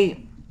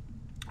IG-88.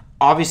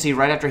 Obviously,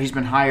 right after he's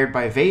been hired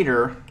by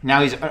Vader,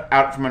 now he's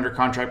out from under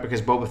contract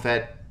because Boba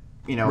Fett.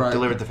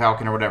 Delivered the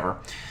Falcon or whatever.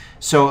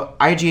 So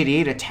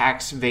IG-88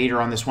 attacks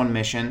Vader on this one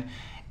mission,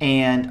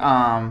 and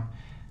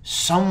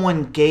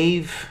someone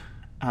gave.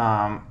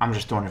 I'm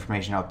just throwing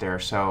information out there,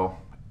 so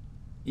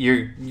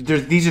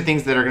these are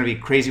things that are going to be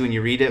crazy when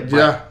you read it.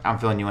 But I'm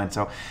filling you in.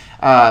 So,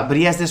 but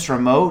he has this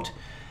remote.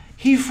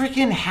 He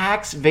freaking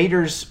hacks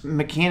Vader's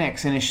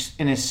mechanics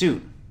in his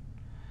suit.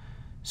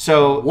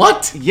 So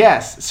what?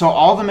 Yes. So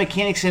all the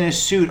mechanics in his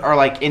suit are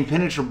like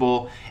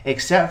impenetrable,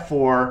 except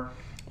for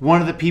one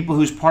of the people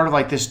who's part of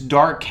like this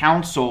dark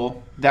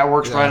council that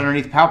works right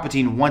underneath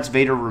Palpatine wants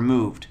Vader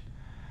removed.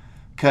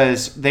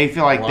 Because they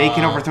feel like they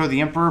can overthrow the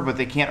Emperor, but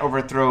they can't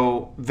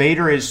overthrow...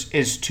 Vader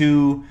is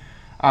too...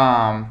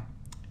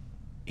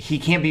 he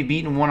can't be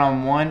beaten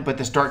one-on-one, but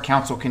this dark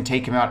council can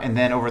take him out and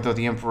then overthrow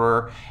the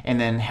Emperor and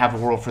then have a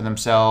world for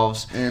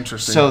themselves.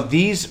 Interesting. So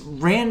these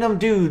random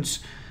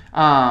dudes...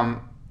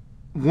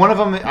 one of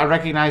them I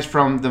recognize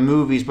from the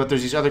movies, but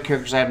there's these other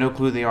characters I have no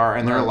clue who they are,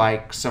 and they're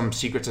like some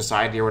secret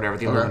society or whatever,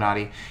 the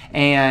Illuminati.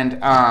 And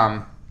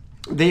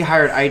they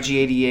hired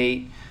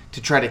IG-88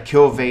 to try to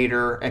kill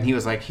Vader, and he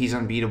was like, he's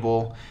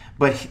unbeatable.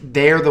 but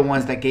they're the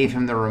ones that gave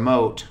him the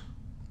remote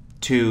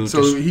to.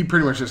 So he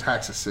pretty much just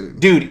hacks a suit.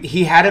 Dude,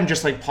 he had him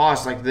just like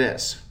pause like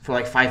this for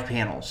like 5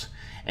 panels.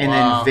 And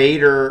then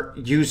Vader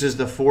uses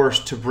the Force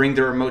to bring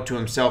the remote to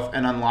himself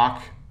and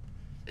unlock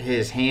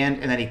his hand,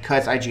 and then he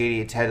cuts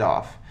IG-88's head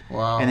off.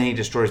 Wow. And then he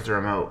destroys the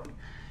remote.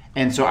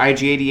 And so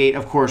IG-88,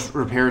 of course,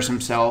 repairs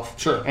himself.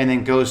 Sure. And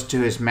then goes to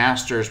his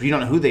masters. We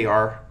don't know who they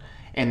are.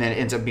 And then it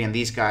ends up being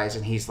these guys.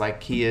 And he's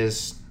like, he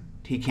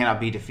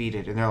cannot be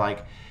defeated. And they're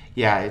like,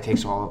 yeah, it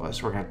takes all of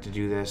us. We're going to have to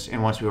do this.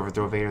 And once we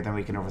overthrow Vader, then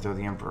we can overthrow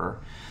the Emperor.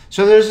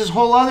 So there's this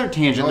whole other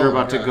tangent they're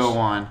about to go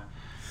on.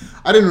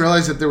 I didn't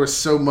realize that there was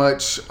so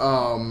much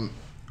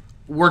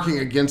working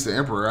against the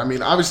Emperor. I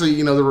mean, obviously,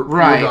 you know, the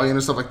rebellion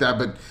and stuff like that,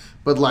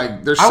 but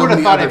like, there's so many. I would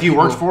have thought if you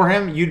worked for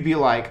him, you'd be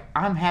like,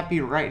 I'm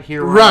happy right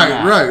here.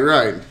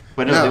 Right.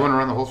 But no, they want to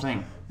run the whole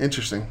thing.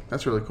 Interesting.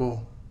 That's really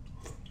cool.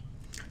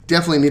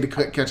 Definitely need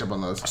to catch up on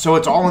those. So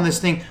it's all in this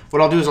thing.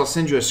 What I'll do is I'll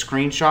send you a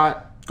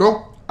screenshot.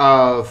 Cool.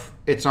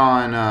 It's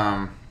on.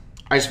 I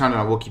just found it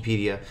on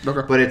Wikipedia.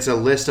 Okay. But it's a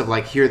list of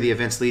like, here are the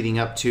events leading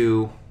up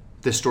to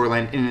the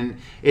storyline, and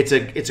it's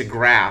a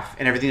graph,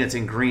 and everything that's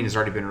in green has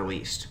already been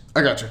released.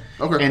 I gotcha.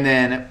 Okay. And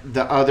then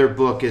the other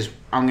book is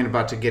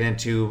about to get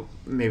into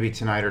maybe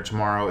tonight or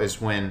tomorrow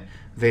is when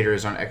Vader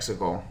is on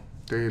Exegol.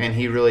 Dude. And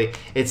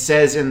it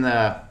says in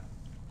the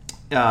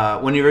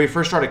when you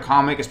first start a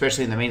comic,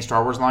 especially in the main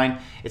Star Wars line,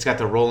 it's got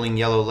the rolling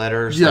yellow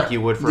letters like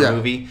you would for a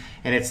movie,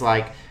 and it's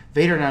like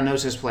Vader now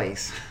knows his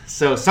place.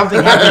 So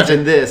something happens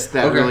in this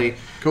that really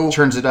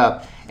turns it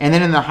up. And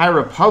then in the High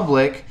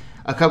Republic,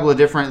 a couple of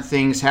different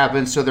things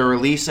happened. So the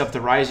release of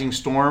The Rising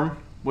Storm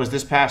was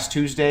this past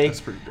Tuesday. That's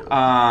pretty good.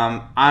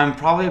 I'm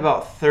probably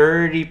about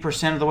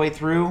 30% of the way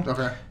through.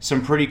 Okay.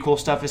 Some pretty cool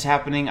stuff is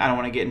happening. I don't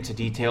want to get into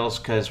details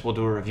because we'll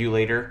do a review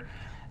later.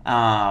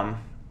 Yeah.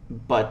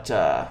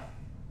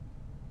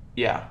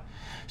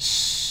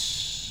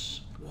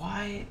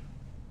 Why?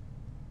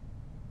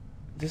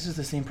 This is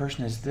the same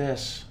person as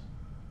this.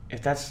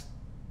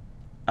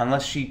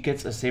 Unless she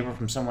gets a saber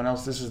from someone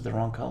else, this is the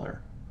wrong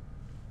color.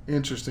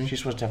 Interesting. She's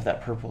supposed to have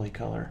that purpley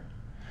color.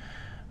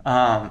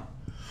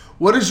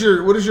 What is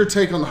your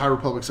take on the High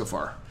Republic so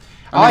far?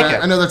 I like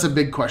it. I know that's a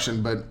big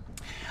question, but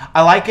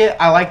I like it.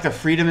 I like the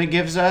freedom it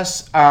gives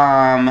us.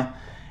 I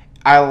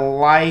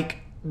like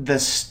the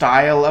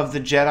style of the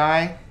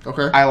Jedi.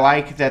 Okay. I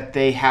like that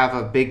they have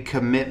a big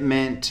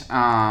commitment.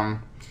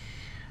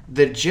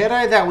 The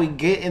Jedi that we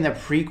get in the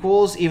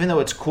prequels, even though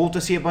it's cool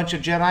to see a bunch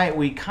of Jedi,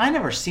 we kind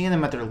of are seeing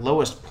them at their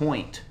lowest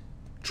point.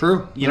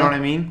 True. You know what I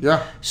mean?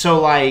 Yeah. So,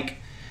 like,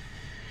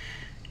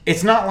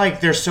 it's not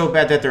like they're so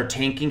bad that they're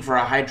tanking for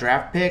a high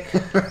draft pick.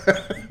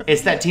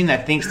 It's that team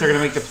that thinks they're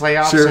going to make the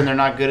playoffs and they're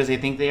not good as they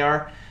think they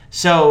are.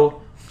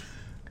 So,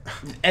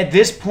 at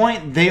this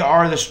point, they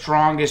are the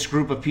strongest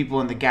group of people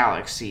in the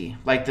galaxy.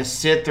 Like, the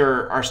Sith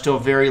are still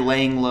very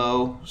laying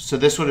low. So,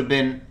 this would have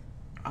been...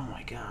 Oh,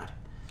 my God.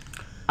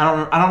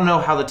 I don't know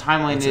how the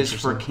timeline is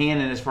for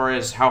canon as far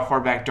as how far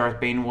back Darth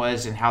Bane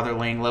was and how they're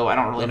laying low. I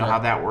don't really know how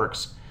that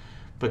works.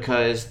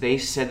 Because they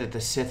said that the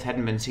Sith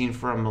hadn't been seen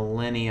for a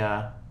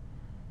millennia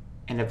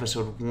in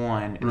episode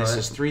 1. And this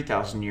is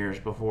 3,000 years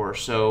before.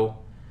 So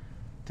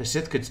the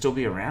Sith could still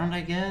be around,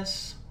 I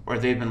guess? Or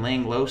they've been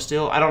laying low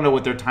still? I don't know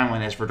what their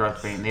timeline is for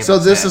Darth Bane. So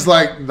this is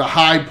like the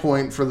high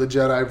point for the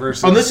Jedi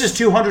versus... Oh, this is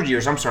 200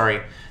 years. I'm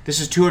sorry. This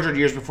is 200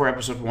 years before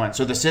episode 1.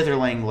 So the Sith are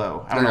laying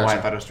low. I don't know why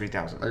I thought it was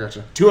 3,000. I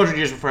gotcha. 200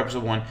 years before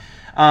episode 1.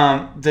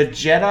 The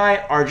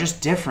Jedi are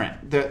just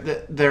different.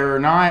 They're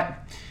not...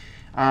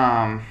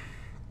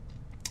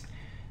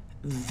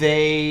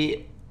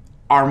 they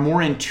are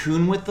more in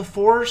tune with the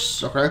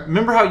Force. Okay.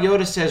 Remember how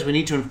Yoda says we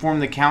need to inform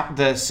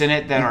the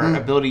Senate that our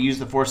ability to use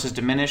the Force is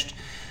diminished?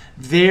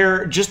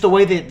 They're just the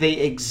way that they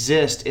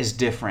exist is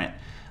different.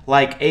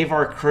 Like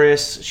Avar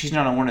Kriss, she's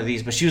not on one of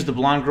these, but she was the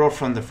blonde girl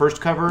from the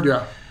first cover.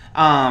 Yeah.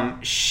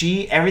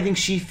 Everything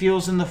she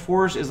feels in the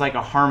Force is like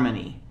a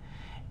harmony.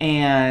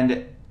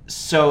 And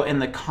so in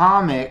the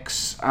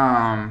comics,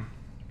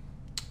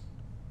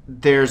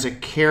 there's a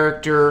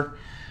character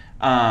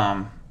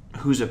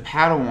who's a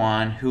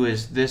Padawan who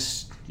is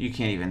this, you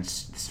can't even,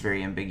 it's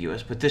very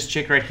ambiguous, but this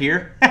chick right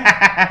here,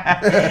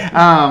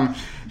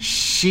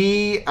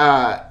 she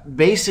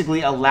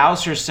basically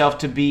allows herself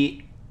to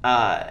be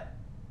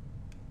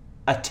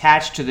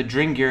attached to the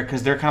Dringir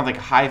because they're kind of like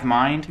a hive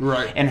mind.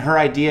 Right. And her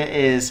idea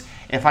is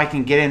if I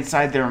can get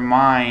inside their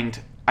mind,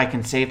 I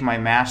can save my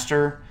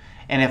master.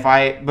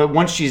 And but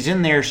once she's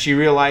in there, she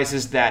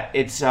realizes that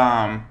it's,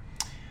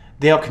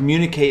 they'll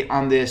communicate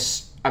on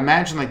this,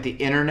 imagine like the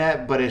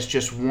internet, but it's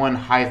just one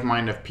hive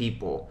mind of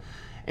people.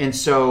 And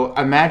so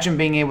imagine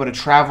being able to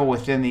travel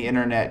within the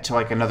internet to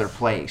like another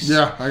place.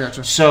 Yeah, I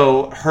gotcha.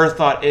 So her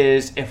thought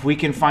is if we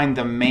can find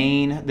the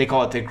main, they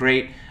call it the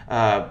great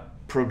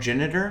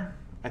progenitor,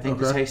 I think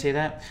that's how you say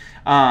that.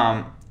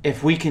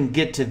 If we can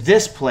get to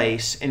this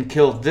place and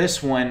kill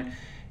this one,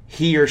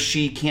 he or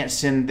she can't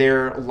send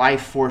their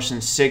life force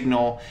and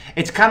signal.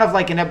 It's kind of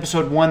like in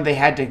episode 1 they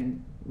had to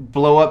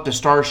blow up the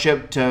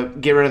starship to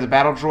get rid of the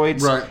battle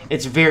droids. Right.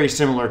 It's very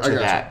similar to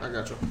that. I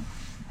gotcha.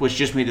 which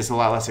just made this a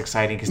lot less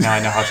exciting because now I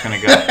know how it's going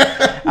to go.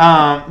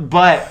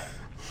 But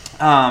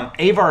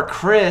Avar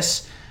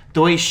Kriss,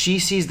 the way she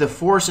sees the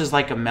Force is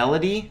like a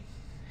melody.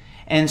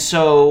 And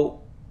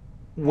so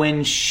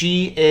when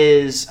she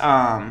is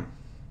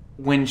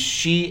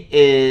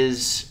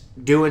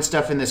doing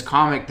stuff in this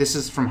comic, this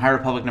is from High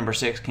Republic number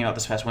 6, came out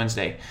this past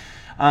Wednesday.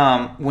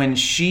 When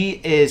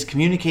she is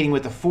communicating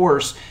with the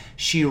Force,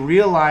 she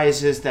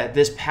realizes that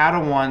this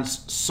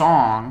Padawan's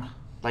song,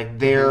 like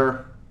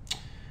their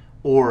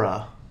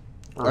aura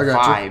or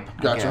vibe,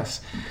 I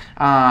guess,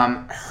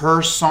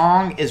 her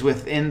song is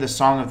within the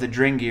song of the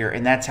Drengir,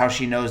 and that's how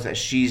she knows that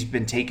she's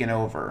been taken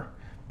over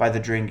by the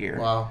Drengir.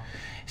 Wow.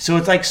 So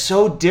it's like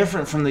so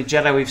different from the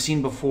Jedi we've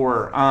seen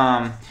before.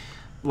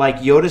 Like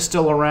Yoda's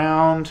still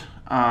around.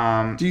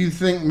 Do you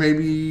think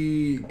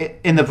maybe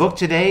in the book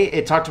today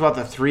it talked about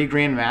the 3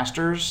 Grand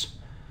Masters?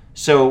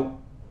 So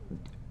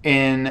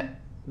in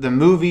the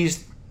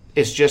movies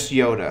it's just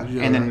Yoda.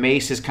 And then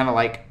Mace is kind of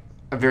like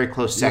a very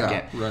close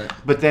second. Yeah, right.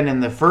 But then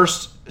in the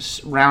first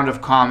round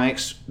of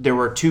comics there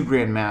were 2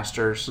 Grand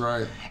Masters.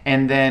 Right.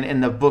 And then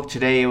in the book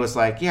today it was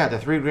like, the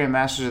 3 Grand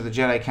Masters of the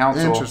Jedi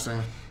Council.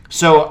 Interesting.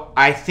 So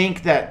I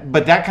think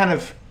but that kind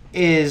of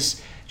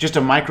is just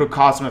a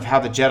microcosm of how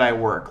the Jedi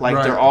work.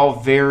 Like they're all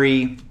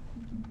very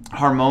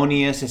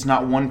harmonious. It's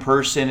not one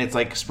person. It's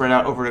like spread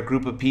out over a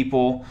group of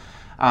people.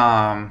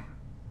 They're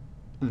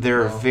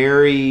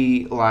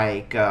very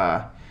like,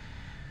 part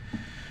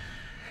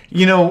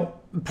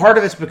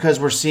of it's because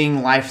we're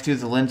seeing life through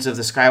the lens of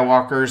the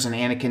Skywalkers, and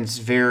Anakin's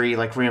very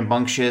like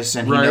rambunctious,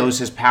 and he knows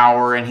his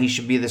power, and he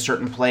should be at a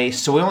certain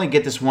place. So we only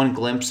get this one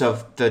glimpse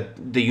of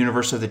the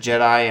universe of the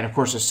Jedi, and of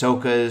course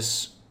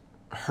Ahsoka's,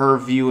 her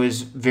view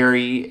is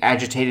very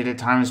agitated at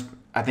times.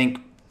 I think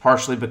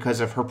partially because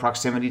of her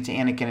proximity to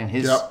Anakin and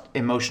his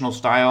emotional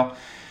style.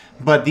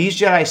 But these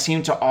Jedi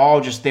seem to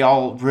they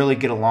all really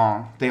get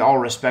along. They all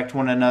respect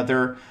one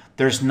another.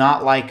 There's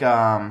not like,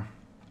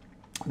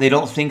 they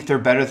don't think they're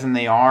better than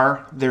they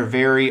are. They're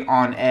very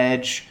on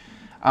edge.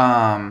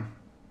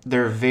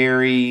 They're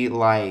very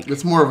like...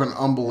 It's more of an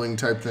humbling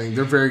type thing.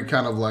 They're very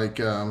kind of like,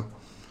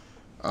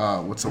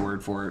 what's the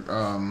word for it?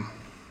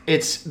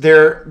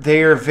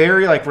 They're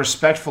very like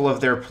respectful of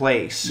their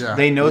place. Yeah,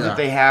 they know that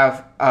they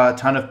have a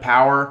ton of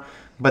power,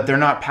 but they're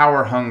not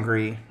power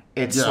hungry.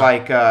 It's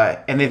like,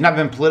 and they've not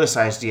been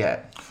politicized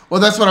yet.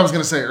 Well, that's what I was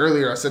going to say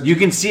earlier. I said you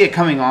can see it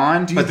coming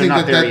on, but they're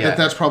not there yet.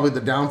 That's probably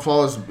the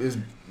downfall is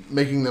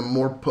making them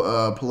more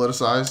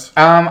politicized?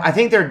 I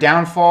think their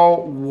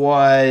downfall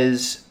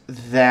was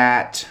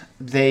that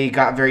they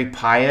got very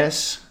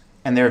pious,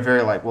 and they're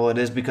very like, well, it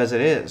is because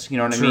it is. You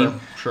know what I mean?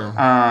 Sure.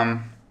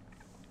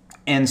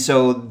 And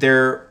so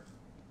they're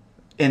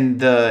in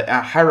the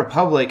High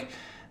Republic.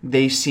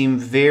 They seem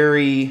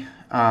very.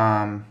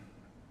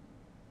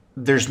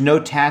 There's no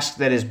task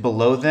that is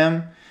below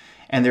them,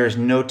 and there is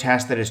no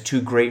task that is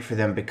too great for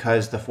them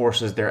because the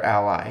Force is their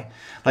ally.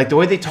 Like the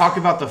way they talk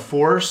about the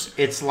Force,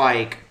 it's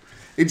like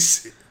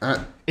it's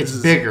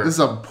bigger. This is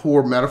a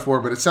poor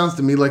metaphor, but it sounds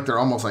to me like they're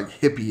almost like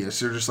hippie-ish.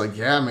 They're just like,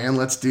 yeah, man,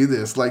 let's do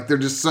this. Like they're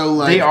just so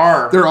like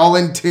they're all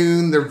in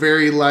tune. They're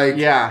very like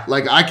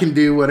like I can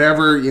do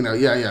whatever.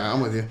 Yeah. I'm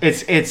with you.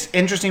 It's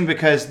interesting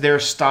because their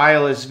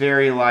style is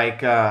very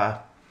like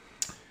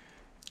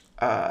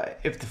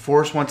if the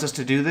Force wants us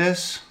to do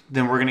this,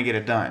 then we're gonna get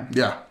it done.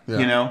 Yeah.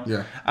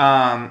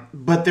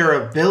 But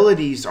their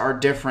abilities are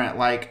different.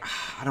 Like,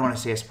 I don't want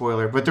to say a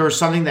spoiler, but there was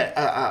something that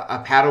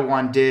a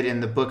Padawan did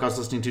in the book I was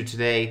listening to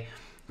today,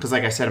 because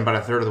like I said, I'm about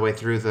a third of the way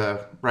through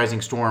the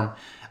Rising Storm.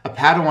 A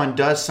Padawan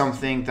does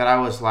something that I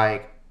was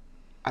like,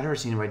 I've never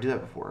seen anybody do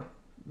that before.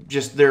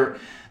 Just they're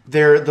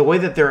the way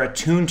that they're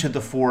attuned to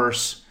the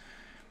Force.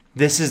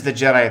 This is the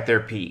Jedi at their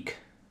peak.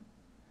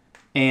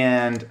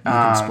 And you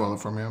can spoil it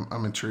for me.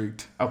 I'm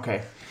intrigued.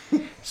 Okay.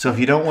 So if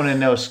you don't want to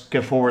know,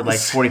 skip forward like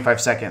 45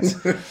 seconds.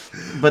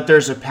 But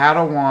there's a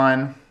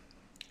Padawan.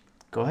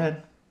 Go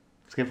ahead.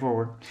 Skip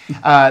forward.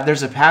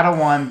 There's a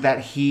Padawan that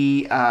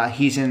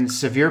he's in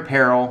severe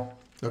peril.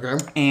 Okay.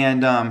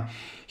 And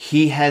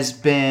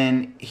he's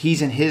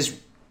in his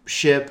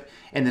ship,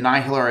 and the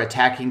Nihil are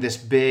attacking this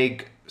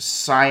big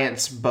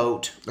science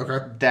boat.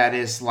 Okay. That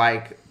is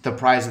like the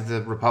prize of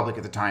the Republic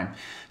at the time.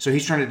 So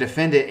he's trying to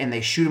defend it, and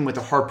they shoot him with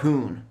a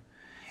harpoon.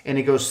 And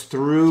it goes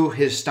through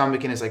his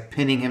stomach and is like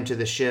pinning him to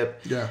the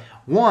ship. Yeah.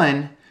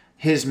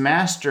 His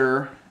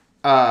master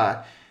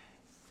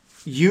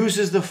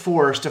uses the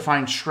Force to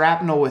find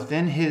shrapnel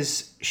within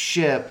his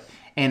ship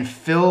and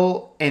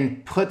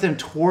put them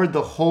toward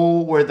the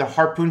hole where the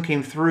harpoon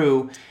came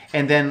through,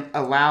 and then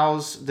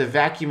allows the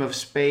vacuum of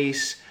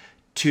space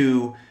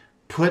to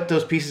put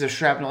those pieces of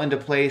shrapnel into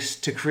place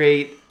to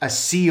create a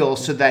seal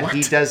so that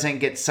he doesn't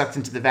get sucked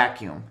into the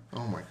vacuum.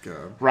 Oh my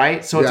God.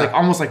 Right? So it's like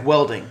almost like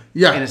welding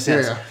in a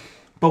sense. Yeah.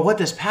 But what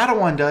this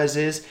Padawan does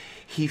is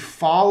he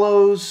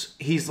starts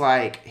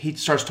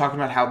talking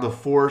about how the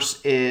Force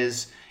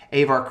is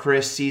Avar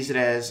Chris sees it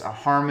as a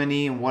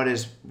harmony, and what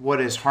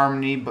is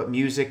harmony but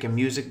music, and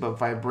music but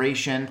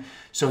vibration.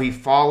 So he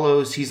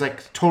follows. He's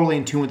like totally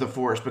in tune with the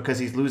Force because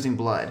he's losing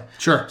blood.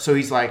 Sure. So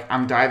he's like,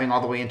 I'm diving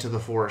all the way into the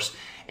Force,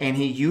 and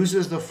he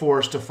uses the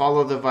Force to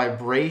follow the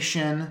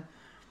vibration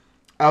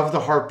of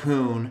the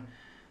harpoon,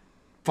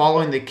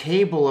 following the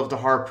cable of the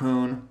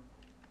harpoon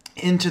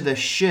into the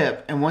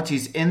ship. And once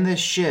he's in the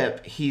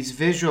ship, he's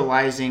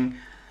visualizing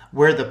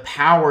where the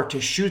power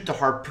to shoot the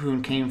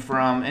harpoon came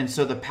from. And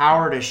so the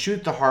power to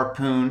shoot the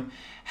harpoon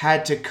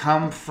had to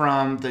come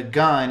from the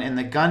gun, and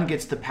the gun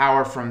gets the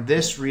power from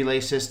this relay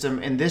system,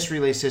 and this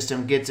relay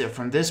system gets it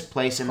from this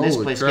place, and this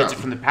Holy place crap. gets it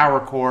from the power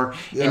core.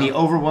 Yeah. And he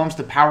overwhelms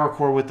the power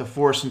core with the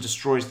Force and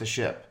destroys the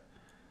ship,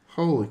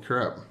 Holy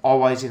crap. all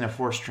while he's in a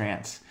Force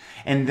trance.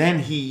 And then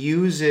he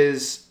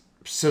uses,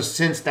 so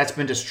since that's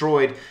been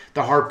destroyed,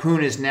 the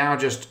harpoon is now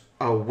just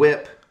a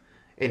whip,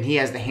 and he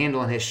has the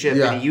handle in his ship,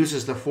 Yeah. and he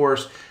uses the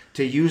Force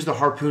to use the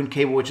harpoon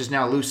cable, which is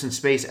now loose in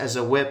space, as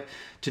a whip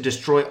to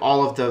destroy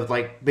all of the,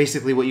 like,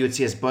 basically what you would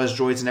see as buzz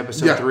droids in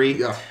episode 3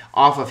 yeah.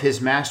 off of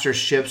his master's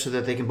ship so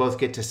that they can both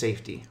get to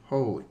safety.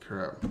 Holy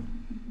crap.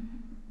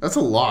 That's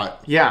a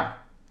lot. Yeah.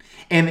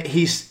 And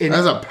he's... And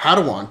As a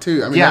Padawan,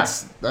 too. I mean, Yeah.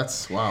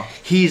 that's wow.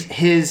 he's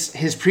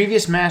his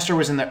previous master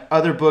was in the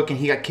other book, and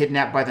he got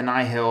kidnapped by the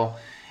Nihil.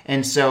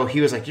 And so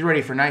he was like, "You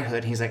ready for knighthood?"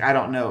 And he's like, "I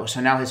don't know." So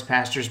now his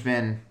master's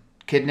been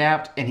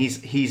kidnapped, and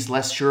he's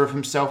less sure of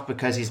himself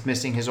because he's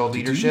missing his old Did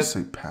you leadership. just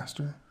say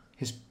pastor?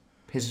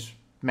 His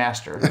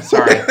master.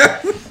 Sorry,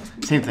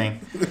 same thing.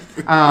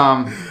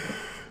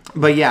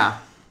 But yeah,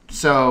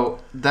 so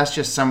that's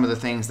just some of the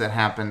things that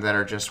happened that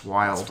are just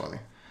wild. That's funny.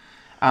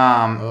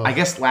 I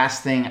guess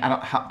last thing,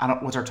 I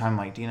don't. What's our time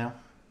like? Do you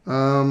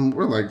know?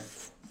 We're like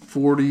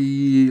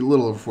 40, a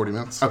little over 40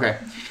 minutes. Okay.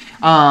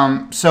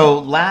 So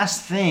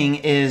last thing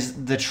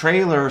is the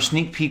trailer,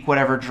 sneak peek,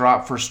 whatever,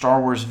 dropped for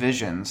Star Wars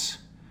Visions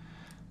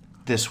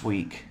this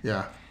week.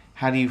 Yeah.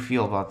 How do you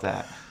feel about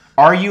that?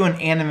 Are you an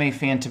anime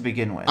fan to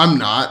begin with? I'm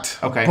not.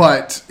 Okay.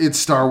 But it's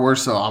Star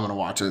Wars, so I'm going to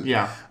watch it.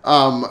 Yeah.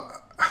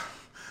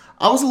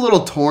 I was a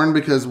little torn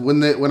because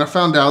when I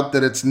found out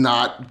that it's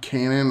not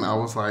canon, I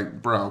was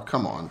like, bro,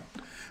 come on.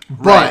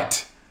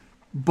 Right.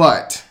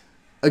 But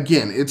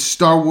again, it's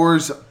Star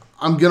Wars.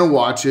 I'm going to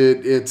watch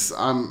it.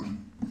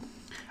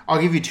 I'll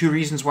give you 2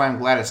 reasons why I'm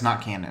glad it's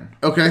not canon.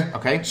 Okay.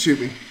 Okay? Shoot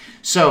me.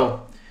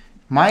 So,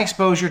 my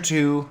exposure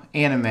to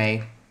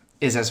anime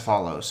is as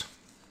follows.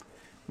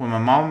 When my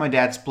mom and my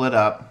dad split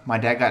up, my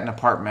dad got an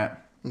apartment.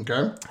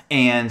 Okay.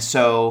 And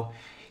so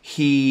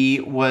he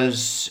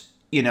was,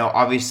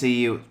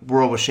 obviously,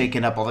 world was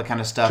shaking up, all that kind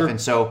of stuff. Sure. And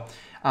so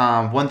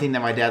one thing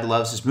that my dad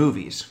loves is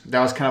movies. That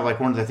was kind of like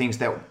one of the things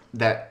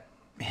that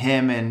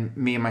him and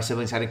me and my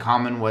siblings had in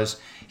common was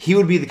he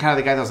would be the kind of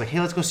the guy that was like, hey,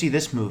 let's go see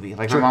this movie.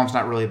 Like, Sure. my mom's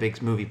not really a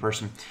big movie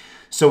person.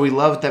 So we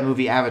loved that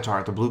movie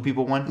Avatar, the Blue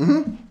People one.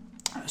 Mm-hmm.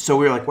 So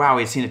we were like, wow,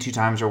 we had seen it 2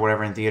 times or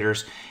whatever in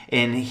theaters.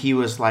 And he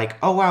was like,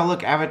 oh, wow,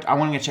 look, I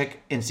want to check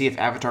and see if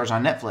Avatar's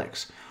on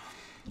Netflix.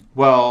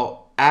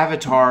 Well,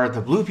 Avatar,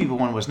 the Blue People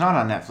one was not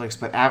on Netflix,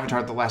 but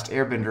Avatar, The Last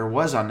Airbender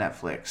was on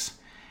Netflix.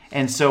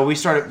 And so we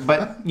started,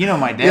 but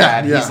my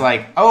dad, Yeah. he's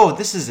like, oh,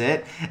 this is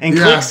it, and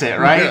clicks it,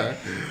 right? Yeah.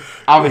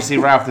 Obviously,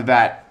 right off the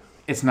bat,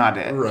 it's not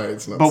it. Right,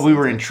 it's not But we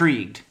were something.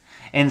 intrigued.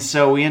 And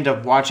so we ended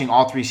up watching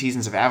all 3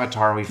 seasons of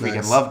Avatar. We freaking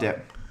Nice. loved it.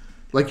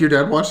 Like your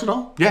dad watched it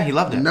all? Yeah, he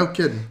loved it. No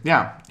kidding.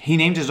 Yeah, he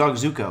named his dog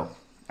Zuko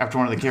after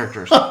one of the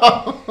characters.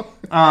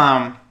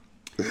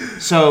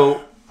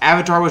 So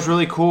Avatar was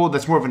really cool.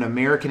 That's more of an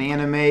American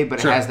anime, but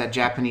Sure. it has that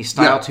Japanese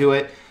style Yeah. to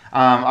it.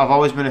 I've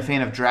always been a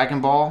fan of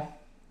Dragon Ball,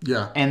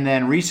 Yeah. and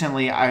then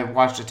recently I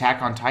watched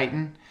Attack on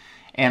Titan,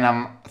 and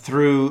I'm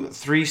through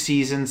 3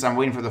 seasons. I'm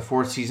waiting for the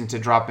 4th season to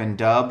drop in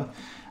dub.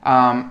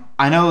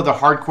 I know the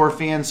hardcore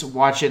fans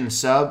watch it in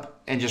sub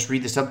and just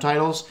read the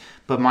subtitles,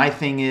 but my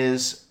thing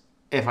is,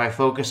 if I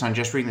focus on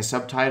just reading the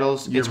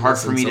subtitles, it's hard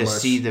for me missing to so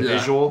much. see the Yeah,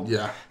 visual.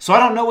 yeah. So I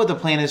don't know what the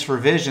plan is for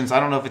Visions.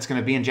 I don't know if it's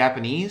going to be in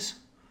Japanese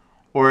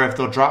or if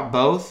they'll drop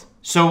both.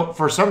 So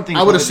for some things,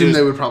 I would what assume do they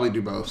is- would probably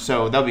do both.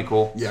 So that'll be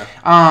cool.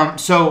 Yeah.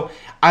 So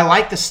I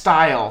like the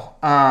style.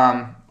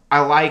 I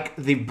like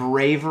the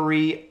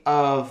bravery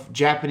of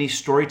Japanese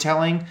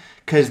storytelling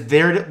because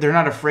they're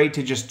not afraid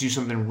to just do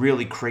something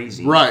really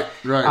crazy. Right.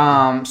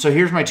 So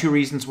here's my 2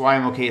 reasons why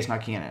I'm okay it's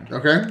not canon.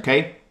 Okay.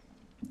 Okay.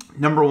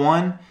 Number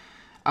 1,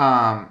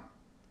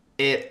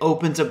 it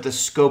opens up the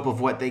scope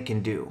of what they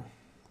can do.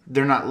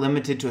 They're not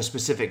limited to a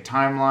specific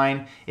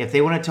timeline. If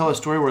they want to tell a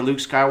story where Luke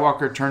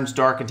Skywalker turns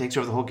dark and takes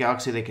over the whole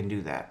galaxy, they can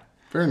do that.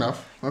 Fair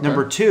enough. Okay.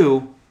 Number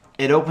 2,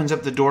 it opens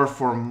up the door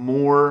for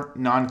more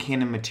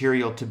non-canon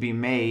material to be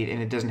made,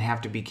 and it doesn't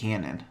have to be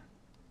canon.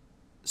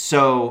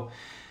 So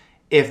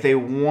if they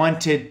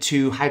wanted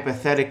to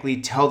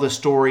hypothetically tell the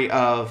story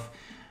of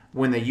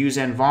when the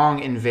Yuuzhan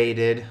Vong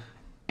invaded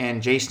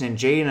and Jason and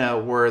Jaina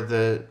were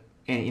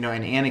and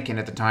Anakin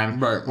at the time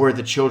Right. were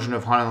the children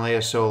of Han and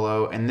Leia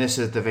Solo, and this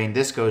is the vein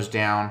this goes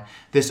down,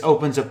 this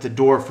opens up the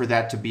door for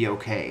that to be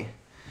okay.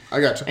 I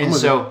got you. And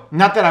so,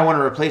 not that I want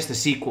to replace the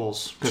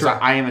sequels, because Sure.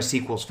 I am a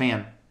sequels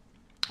fan,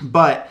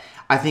 but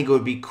I think it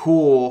would be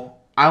cool.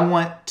 I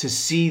want to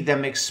see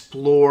them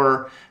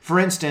explore. For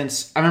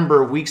instance, I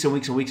remember weeks and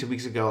weeks and weeks and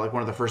weeks ago, like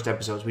one of the first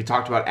episodes, we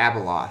talked about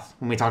Abeloth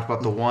when we talked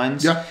about the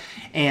ones. Yeah.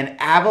 And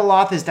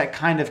Abeloth is that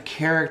kind of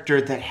character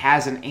that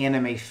has an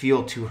anime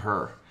feel to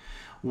her,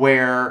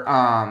 where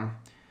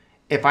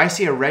if I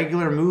see a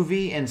regular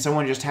movie and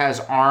someone just has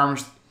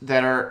arms they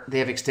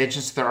have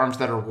extensions to their arms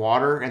that are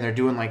water and they're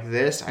doing like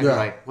this, I'd be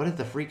like, what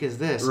the freak is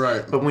this?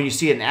 Right. But when you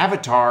see an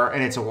Avatar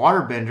and it's a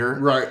waterbender,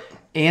 Right.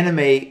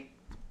 anime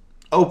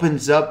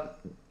opens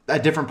up a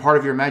different part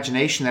of your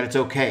imagination that it's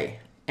okay.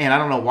 And I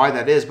don't know why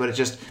that is, but it's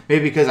just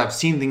maybe because I've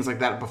seen things like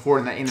that before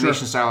in that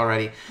animation style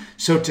already.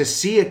 So to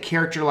see a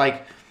character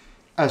like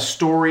a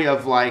story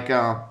of like,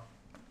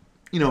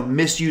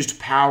 misused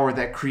power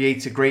that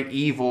creates a great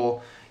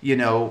evil,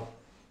 an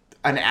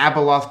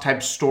Abeloth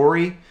type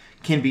story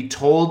can be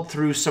told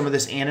through some of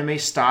this anime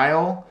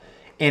style,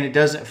 and it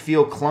doesn't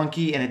feel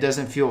clunky and it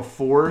doesn't feel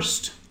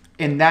forced.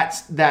 And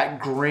that's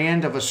that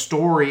grand of a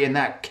story and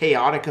that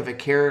chaotic of a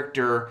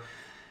character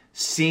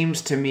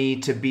seems to me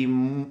to be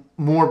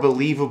more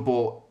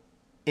believable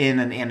in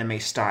an anime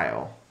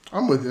style.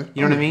 I'm with you.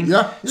 You know what I mean?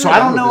 Yeah. So I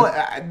don't know.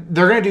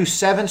 They're going to do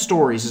 7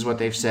 stories is what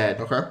they've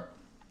said. Okay.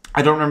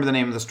 I don't remember the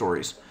name of the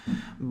stories.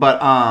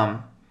 But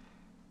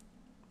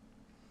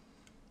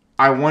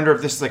I wonder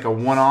if this is like a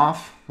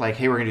one-off. Like,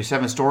 hey, we're going to do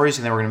 7 stories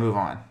and then we're going to move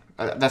on.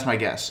 That's my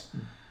guess.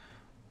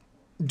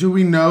 Do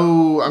we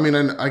know, I mean,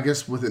 I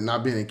guess with it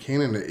not being a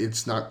canon,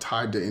 it's not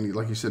tied to any,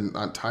 like you said,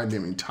 not tied to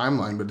any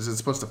timeline, but is it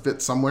supposed to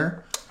fit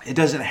somewhere? It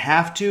doesn't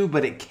have to,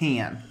 but it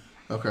can.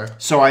 Okay.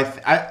 So I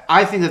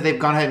think that they've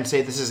gone ahead and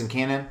say this isn't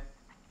canon,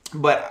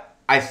 but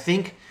I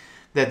think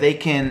that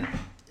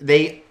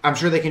I'm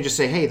sure they can just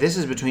say, hey, this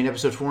is between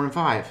episode 4 and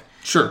 5.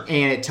 Sure.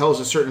 And it tells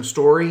a certain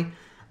story,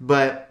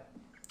 but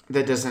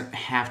that doesn't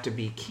have to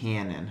be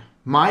canon.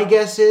 My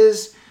guess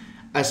is,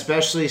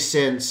 especially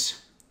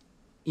since,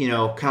 kind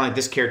of like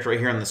this character right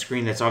here on the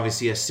screen that's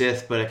obviously a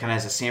Sith, but it kind of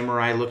has a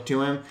samurai look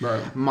to him.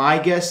 Right. My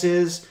guess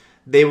is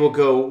they will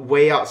go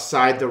way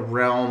outside the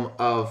realm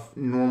of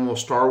normal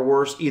Star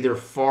Wars, either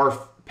far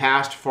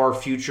past, far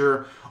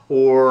future,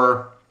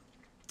 or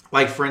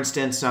like, for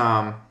instance,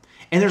 and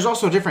there's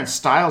also different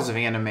styles of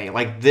anime.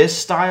 Like this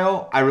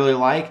style, I really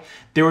like.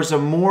 There was a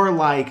more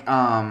like,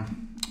 I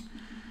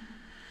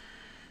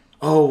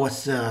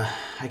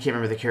can't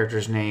remember the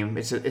character's name.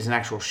 It's an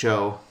actual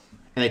show,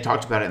 and they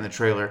talked about it in the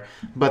trailer.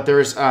 But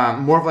there's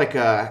more of like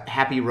a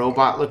happy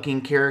robot looking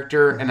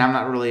character, and I'm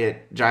not really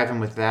jiving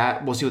with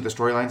that. We'll see what the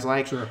storyline's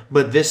like. Sure.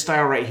 But this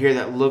style right here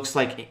that looks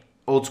like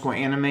old school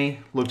anime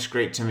looks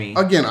great to me.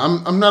 Again,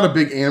 I'm not a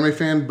big anime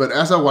fan, but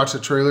as I watched the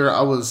trailer,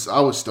 I was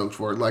stoked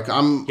for it. Like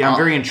I'm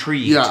very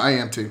intrigued. Yeah, I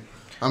am too.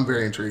 I'm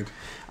very intrigued.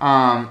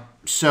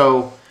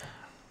 So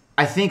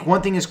I think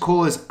one thing is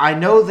cool is I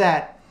know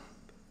that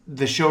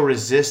the show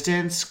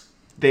Resistance,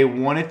 they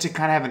wanted to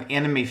kind of have an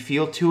anime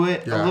feel to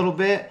it a little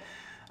bit.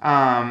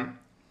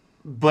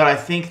 But I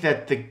think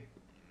that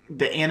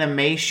the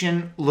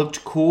animation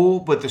looked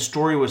cool, but the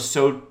story was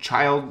so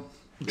child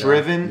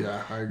driven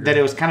that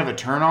it was kind of a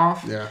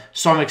turnoff. Yeah.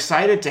 So I'm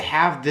excited to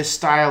have this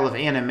style of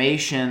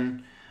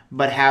animation,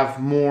 but have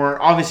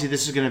more. Obviously,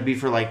 this is going to be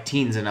for like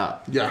teens and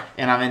up. Yeah.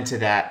 And I'm into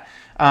that.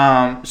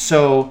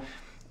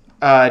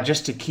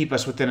 Just to keep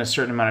us within a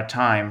certain amount of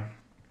time,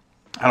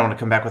 I don't want to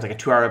come back with like a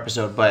 2-hour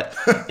episode, but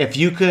if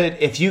you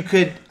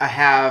could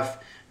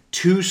have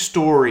 2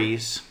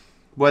 stories,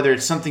 whether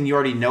it's something you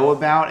already know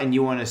about and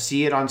you want to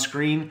see it on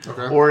screen,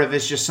 or if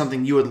it's just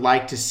something you would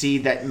like to see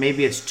that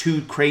maybe it's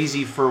too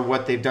crazy for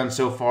what they've done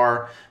so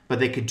far, but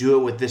they could do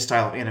it with this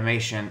style of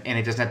animation and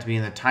it doesn't have to be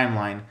in the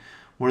timeline,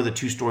 what are the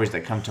 2 stories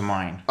that come to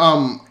mind?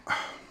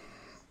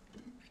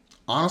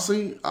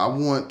 Honestly, I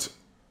want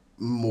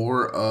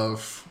more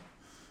of,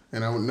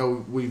 and I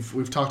know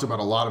we've talked about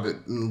a lot of it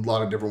in a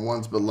lot of different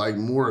ones, but like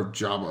more of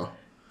Jabba.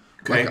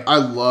 Okay. Like I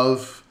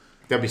love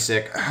That'd be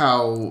sick.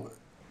 how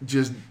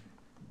just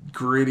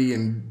gritty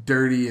and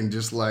dirty and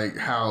just like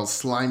how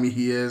slimy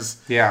he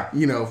is. Yeah.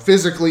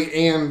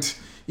 Physically and,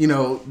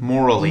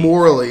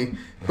 morally.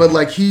 But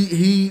like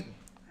he's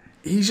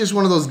just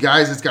one of those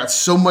guys that's got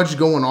so much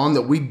going on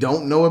that we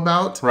don't know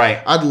about.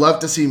 Right. I'd love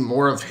to see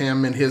more of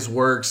him and his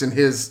works and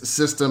his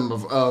system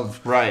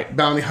of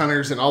bounty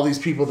hunters and all these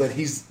people that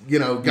he's,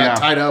 got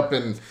tied up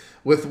and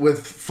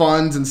with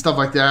funds and stuff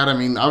like that. I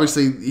mean,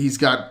 obviously he's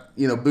got,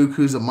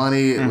 bukus of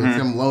money with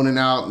him loaning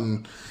out.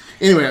 And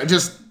anyway,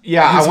 just...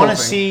 Yeah, I want to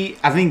see...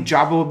 I think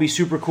Jabba would be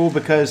super cool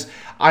because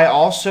I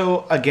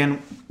also,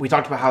 again, we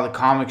talked about how the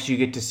comics, you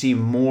get to see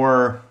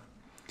more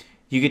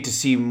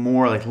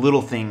like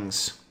little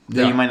things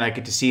that you might not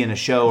get to see in a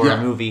show or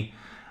a movie.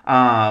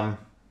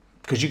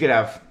 Because you could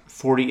have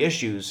 40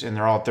 issues and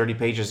they're all 30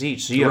 pages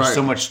each. So you have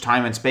so much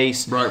time and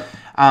space. Right.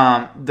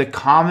 The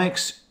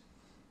comics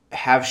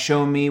have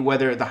shown me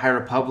whether the High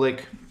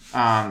Republic, the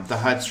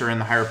Hutts are in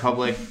the High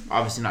Republic.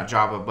 Obviously not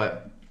Jabba,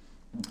 but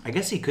I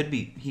guess he could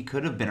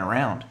have been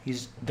around. They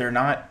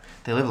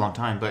live a long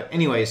time. But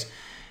anyways,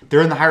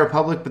 they're in the High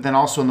Republic, but then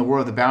also in the War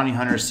of the Bounty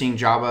Hunters, seeing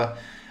Jabba.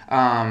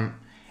 And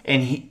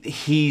and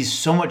he's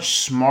so much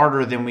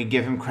smarter than we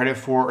give him credit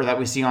for or that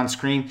we see on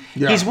screen.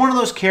 Yeah. He's one of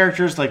those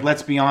characters, like,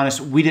 let's be honest,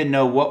 we didn't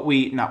know what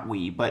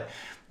but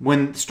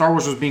when Star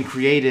Wars was being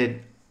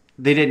created,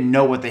 they didn't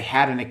know what they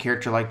had in a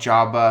character like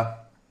Jabba.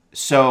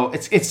 So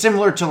it's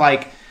similar to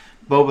like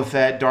Boba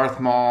Fett, Darth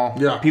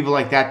Maul, people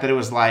like that it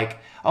was like,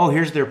 oh,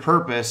 here's their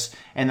purpose.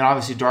 And then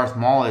obviously Darth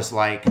Maul is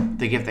like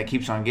the gift that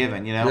keeps on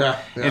giving, you know?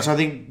 Yeah. And so I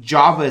think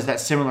Jabba is that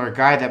similar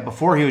guy that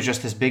before he was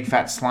just this big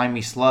fat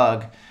slimy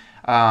slug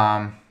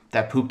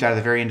that pooped out of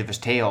the very end of his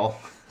tail.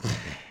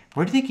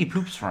 Where do you think he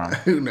poops from?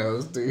 Who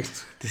knows, dude?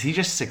 Does he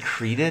just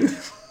secrete it?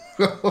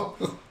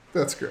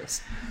 That's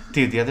gross.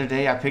 Dude, the other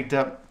day I picked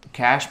up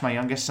Cash, my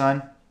youngest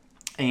son,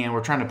 and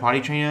we're trying to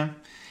potty train him.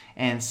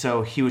 And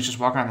so he was just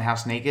walking around the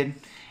house naked.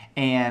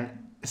 And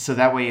so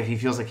that way, if he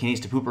feels like he needs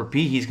to poop or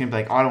pee, he's going to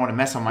be like, oh, I don't want to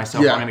mess on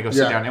myself. I'm going to go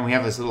sit down. And we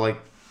have this little, like,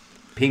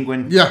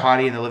 penguin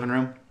potty in the living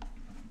room.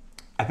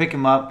 I pick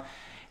him up,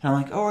 and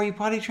I'm like, oh, are you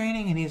potty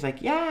training? And he's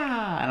like,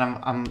 yeah.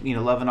 And I'm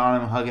loving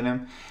on him, hugging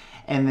him.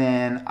 And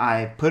then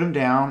I put him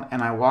down,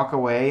 and I walk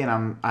away, and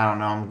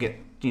I'm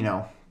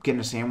getting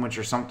a sandwich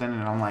or something,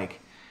 and I'm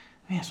like,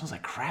 man, it smells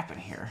like crap in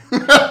here.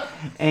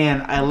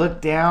 And I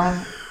look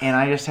down, and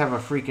I just have a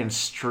freaking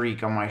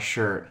streak on my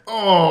shirt.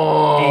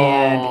 Oh.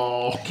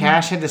 And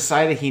Cash had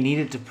decided he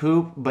needed to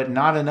poop, but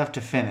not enough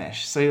to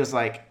finish. So he was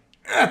like,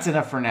 that's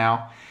enough for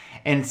now.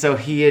 And so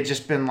he had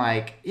just been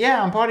like,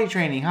 yeah, I'm potty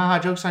training. Haha,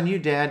 joke's on you,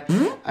 Dad.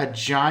 A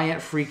giant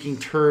freaking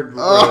turd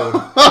rode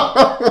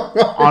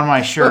on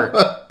my shirt.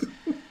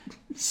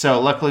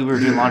 So luckily we were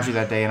doing laundry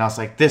that day, and I was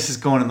like, this is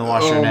going in the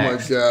washer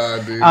next. Oh, my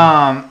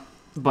God, dude.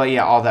 But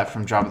yeah, all that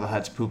from Jabba the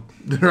Hutt's poop,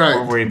 right?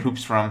 Or where he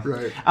poops from,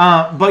 right?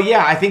 But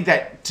yeah, I think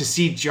that to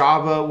see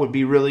Jabba would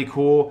be really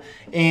cool,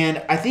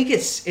 and I think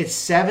it's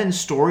 7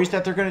 stories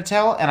that they're going to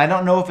tell, and I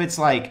don't know if it's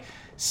like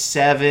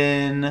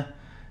 7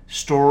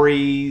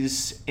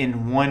 stories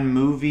in one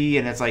movie,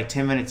 and it's like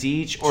 10 minutes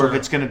each, or if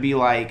it's going to be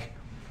like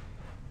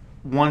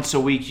once a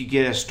week you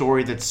get a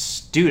story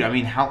that's, dude. I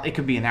mean, it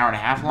could be an hour and a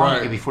half long,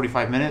 it could be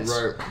 45 minutes,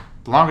 right?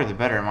 The longer the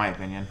better, in my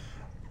opinion.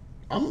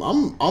 I'm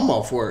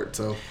all for it.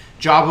 So.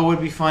 Jabba would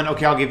be fun.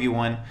 Okay, I'll give you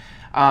one.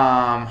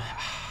 I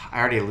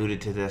already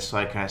alluded to this, so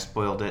I kind of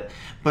spoiled it.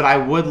 But I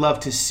would love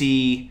to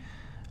see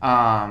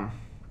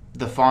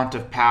the Font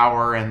of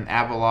Power and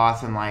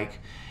Abeloth, and like,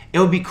 it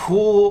would be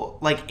cool.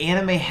 Like,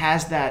 anime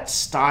has that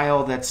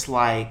style that's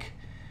like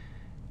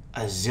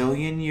a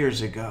zillion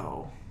years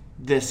ago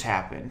this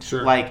happened.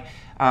 Sure. Like,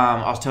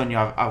 I was telling you,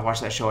 I've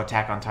watched that show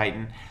Attack on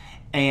Titan,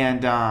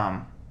 and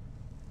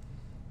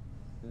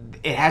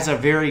it has a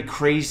very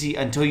crazy,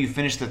 until you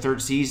finish the 3rd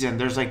season,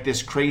 there's like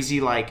this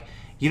crazy, like,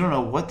 you don't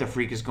know what the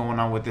freak is going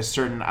on with this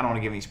certain, I don't want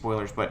to give any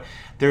spoilers, but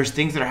there's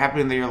things that are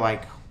happening that you're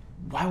like,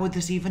 why would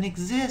this even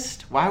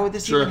exist? Why would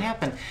this even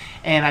happen?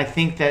 And I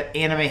think that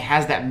anime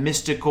has that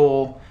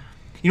mystical,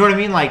 you know what I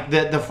mean? Like,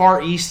 the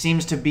Far East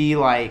seems to be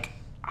like,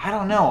 I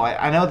don't know.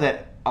 I know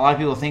that a lot of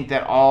people think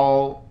that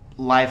all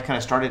life kind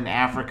of started in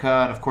Africa,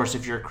 and of course,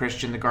 if you're a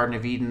Christian, the Garden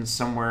of Eden's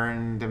somewhere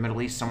in the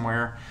Middle East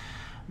somewhere.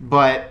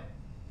 But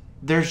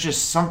there's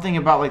just something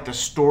about like the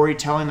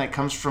storytelling that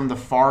comes from the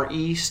Far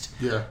East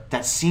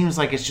that seems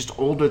like it's just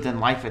older than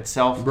life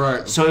itself.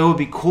 Right. So it would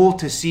be cool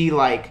to see,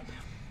 like,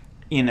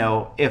 you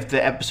know, if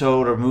the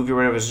episode or movie or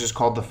whatever was just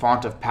called The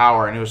Font of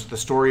Power, and it was the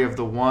story of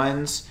the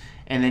ones,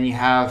 and then you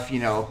have, you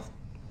know,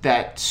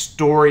 that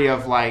story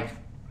of like,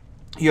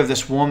 you have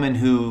this woman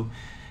who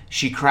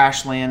she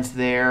crash lands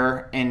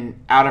there,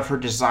 and out of her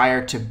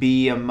desire to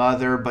be a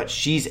mother, but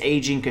she's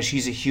aging because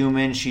she's a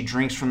human, she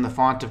drinks from the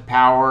Font of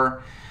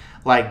Power.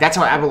 Like, that's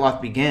how Abeloth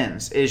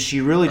begins, is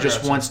she really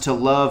just wants to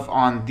love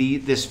on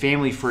this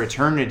family for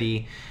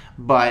eternity,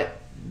 but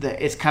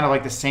it's kind of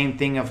like the same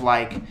thing of,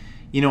 like,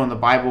 you know, in the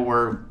Bible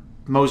where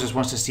Moses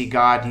wants to see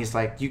God, and he's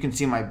like, you can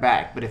see my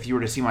back, but if you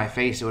were to see my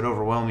face, it would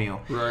overwhelm you.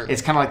 Right.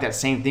 It's kind of like that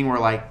same thing where,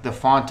 like, the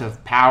Font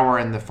of Power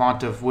and the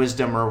Font of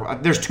Wisdom, or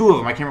there's 2 of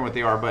them, I can't remember what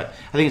they are, but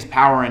I think it's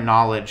Power and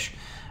Knowledge,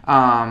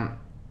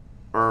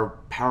 or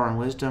Power and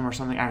Wisdom or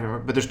something, I don't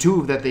remember, but there's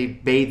 2 that they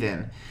bathe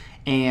in,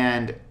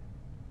 and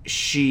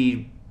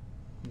she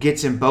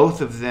gets in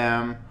both of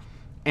them,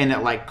 and it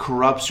like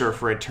corrupts her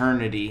for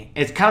eternity.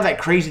 It's kind of that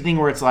crazy thing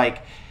where it's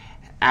like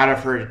out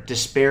of her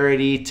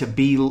disparity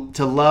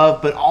to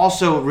love, but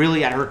also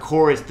really at her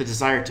core it's the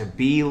desire to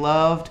be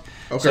loved.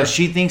 Okay. So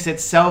she thinks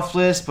it's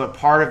selfless, but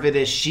part of it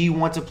is she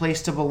wants a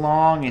place to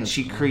belong, and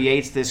she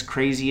creates this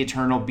crazy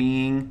eternal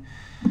being.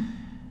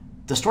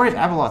 The story of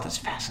Abeloth is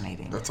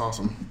fascinating. That's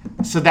awesome.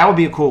 So that would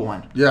be a cool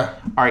one. Yeah.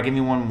 All right, give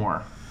me one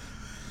more.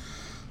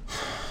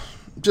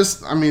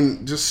 Just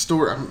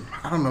story.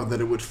 I don't know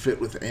that it would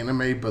fit with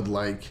anime, but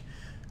like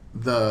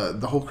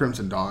the whole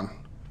Crimson Dawn.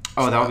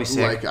 Oh, that would be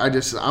sick. Like,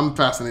 I'm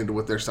fascinated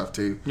with their stuff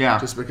too. Yeah.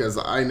 Just because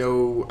I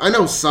know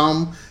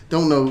some,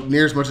 don't know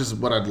near as much as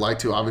what I'd like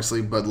to,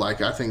 obviously, but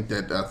like I think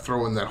that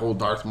throwing that whole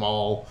Darth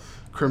Maul,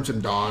 Crimson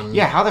Dawn.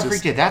 Yeah, how the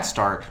freak did that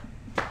start?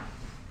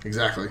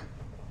 Exactly.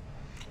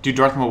 Dude,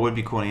 Darth Maul would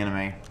be cool in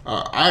anime.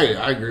 I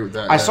agree with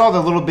that. I saw the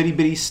little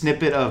bitty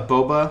snippet of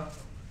Boba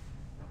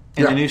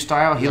in the new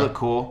style. He looked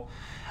cool.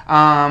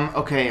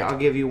 Okay, I'll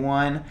give you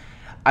one.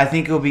 I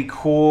think it'll be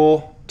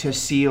cool to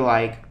see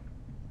like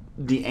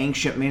the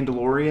ancient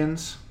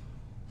Mandalorians,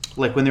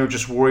 like when they were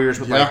just warriors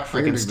with like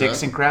freaking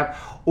sticks and crap.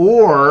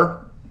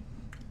 Or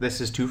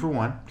this is 2 for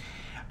 1.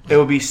 It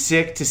would be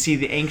sick to see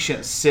the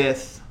ancient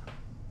Sith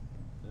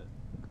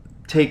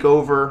take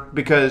over,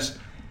 because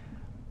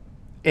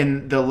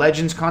in the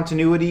Legends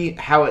continuity,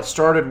 how it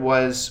started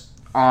was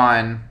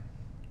on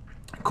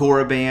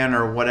Korriban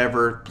or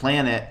whatever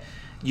planet,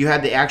 you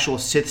had the actual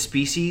Sith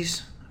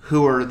species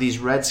who are these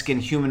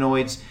red-skinned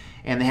humanoids,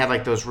 and they had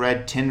like those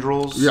red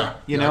tendrils,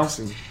 you know?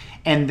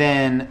 And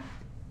then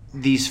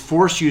these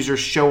Force users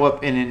show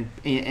up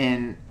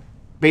and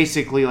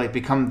basically like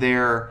become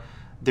their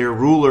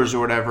rulers or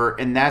whatever,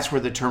 and that's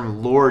where the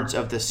term Lords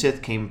of the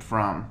Sith came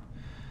from.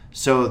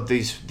 So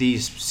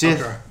these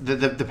Sith,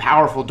 the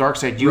powerful dark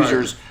side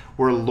users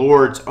were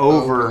lords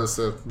over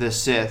the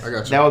Sith. I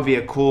got you. That would be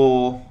a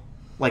cool,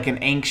 like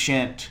an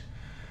ancient,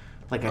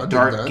 like a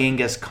dark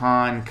Genghis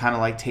Khan kind of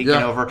like taking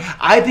over.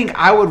 I think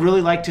I would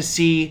really like to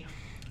see.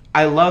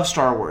 I love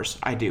Star Wars.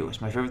 I do.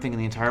 It's my favorite thing in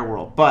the entire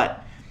world.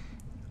 But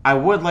I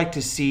would like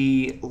to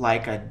see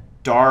like a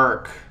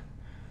dark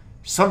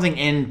something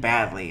end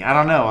badly. I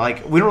don't know.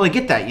 Like we don't really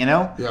get that, you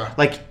know? Yeah.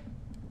 Like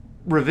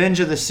Revenge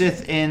of the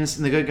Sith ends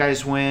and the good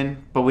guys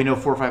win, but we know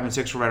 4, 5, and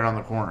 6 are right around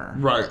the corner.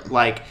 Right.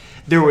 Like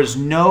there was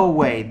no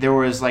way. There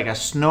was like a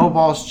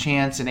snowball's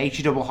chance and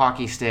HE double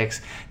hockey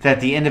sticks that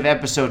at the end of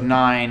Episode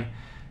 9,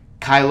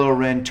 Kylo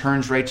Ren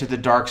turns right to the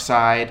dark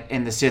side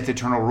and the Sith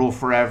Eternal rule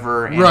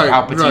forever and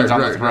Palpatine's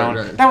on the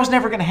throne. That was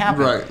never going to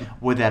happen. Right.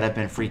 Would that have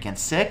been freaking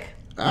sick?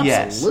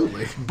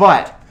 Absolutely. Yes.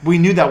 But we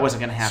knew that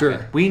wasn't going to happen.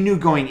 Sure. We knew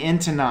going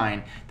into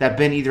 9 that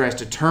Ben either has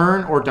to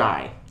turn or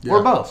die,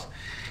 or both.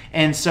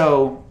 And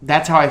so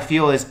that's how I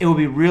feel. Is it would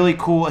be really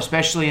cool,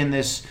 especially in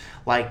this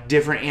like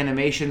different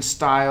animation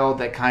style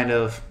that kind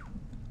of,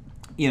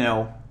 you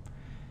know,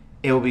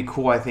 it would be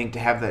cool, I think, to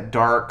have that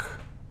dark,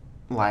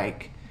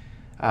 like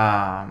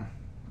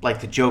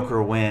the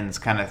Joker wins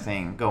kind of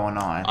thing going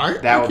on.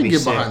 I would be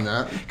sick. Behind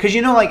that. Because,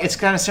 you know, like it's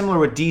kind of similar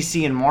with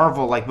DC and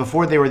Marvel. Like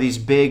before they were these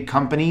big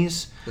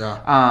companies.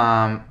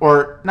 Yeah.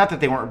 Or not that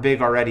they weren't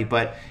big already,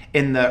 but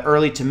in the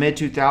early to mid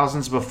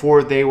 2000s,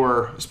 before they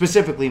were,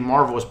 specifically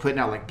Marvel was putting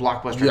out like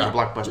blockbuster after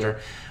blockbuster.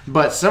 Yeah.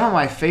 But some of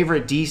my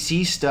favorite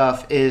DC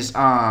stuff is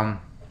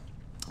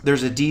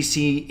there's a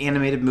DC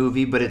animated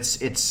movie, but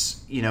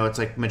it's you know, it's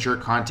like mature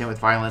content with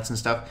violence and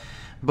stuff.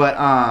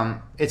 But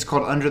it's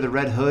called Under the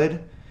Red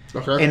Hood.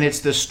 Okay. And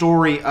it's the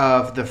story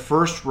of the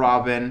first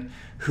Robin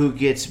who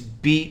gets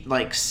beat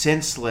like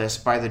senseless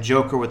by the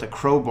Joker with a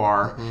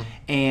crowbar,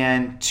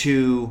 and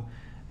to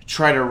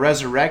try to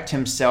resurrect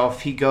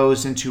himself, he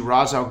goes into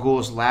Ra's al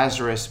Ghul's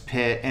Lazarus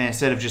pit, and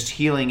instead of just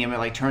healing him, it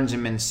like turns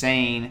him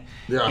insane,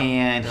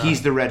 and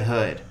he's the Red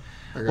Hood.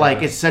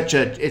 Like it's such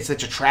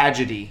a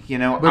tragedy, you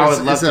know. But I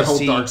would love to see that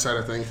whole dark side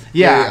of things.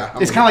 Yeah.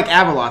 It's kind of like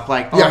Abeloth,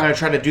 like I'm going to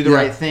try to do the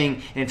right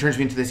thing, and it turns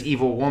me into this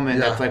evil woman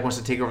that like wants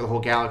to take over the whole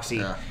galaxy.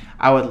 Yeah.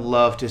 I would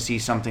love to see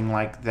something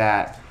like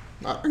that.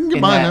 I can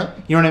get behind that.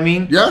 You know what I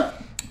mean? Yeah.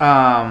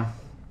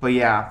 But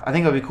yeah, I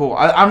think it'll be cool.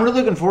 I'm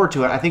really looking forward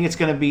to it. I think it's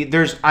going to be,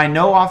 I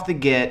know off the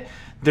get,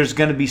 there's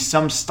going to be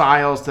some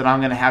styles that I'm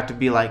going to have to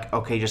be like,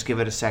 okay, just give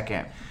it a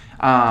second.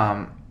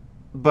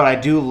 But I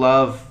do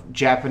love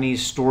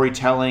Japanese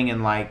storytelling,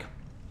 and like,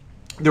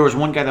 there was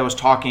one guy that was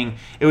talking,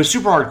 it was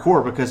super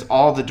hardcore because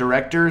all the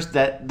directors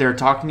that they're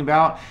talking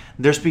about,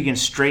 they're speaking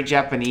straight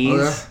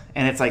Japanese,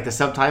 and it's like the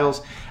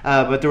subtitles.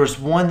 But there was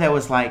one that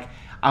was like,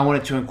 I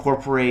wanted to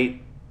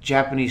incorporate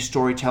Japanese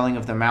storytelling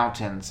of the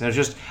mountains. And it was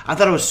just, I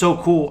thought it was so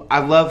cool. I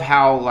love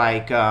how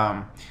like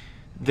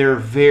they're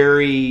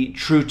very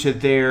true to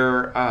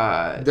their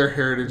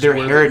heritage. Their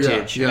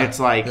heritage. And it's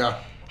like,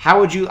 how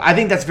would you, I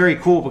think that's very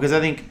cool, because I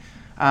think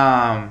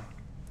I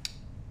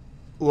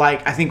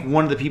think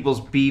one of the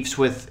people's beefs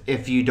with,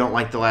 if you don't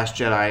like The Last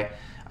Jedi,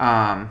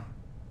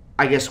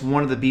 I guess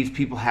one of the beefs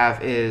people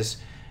have is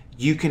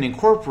you can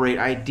incorporate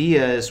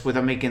ideas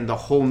without making the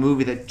whole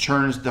movie that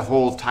turns the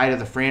whole tide of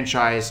the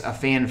franchise a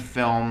fan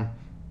film,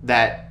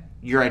 that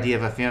your idea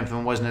of a fan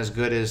film wasn't as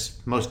good as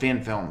most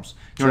fan films.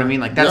 You know what I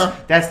mean? Like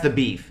that's the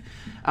beef.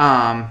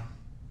 But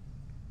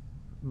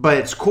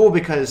it's cool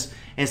because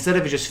instead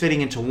of it just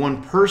fitting into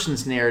one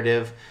person's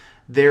narrative,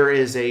 there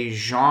is a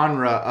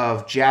genre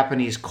of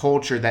Japanese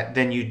culture that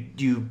then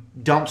you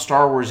dump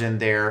Star Wars in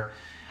there.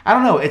 I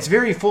don't know. It's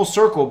very full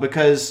circle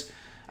because,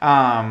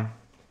 you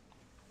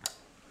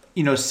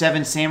know,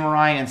 Seven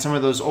Samurai and some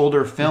of those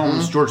older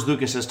films George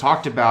Lucas has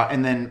talked about.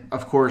 And then,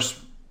 of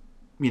course,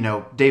 you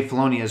know, Dave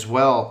Filoni as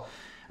well.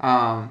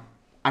 I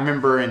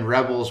remember in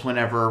Rebels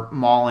whenever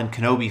Maul and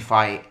Kenobi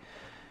fight.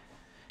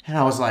 And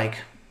I was like,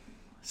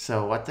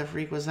 so what the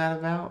freak was that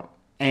about?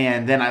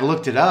 And then I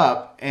looked it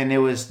up, and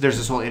there's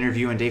this whole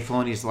interview, and Dave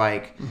Filoni's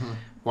like,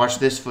 watch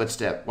this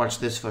footstep, watch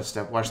this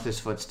footstep, watch this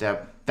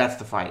footstep. That's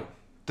the fight.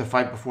 The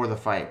fight before the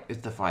fight is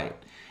the fight.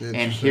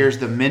 And here's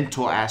the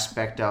mental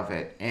aspect of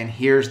it. And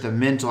here's the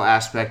mental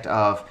aspect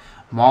of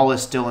Maul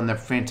is still in the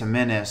Phantom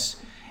Menace,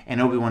 and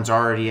Obi-Wan's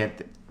already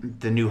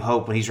the New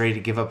Hope when he's ready to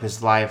give up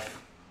his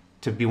life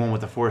to be one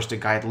with the Force to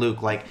guide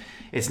Luke. Like,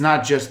 it's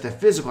not just the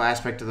physical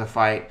aspect of the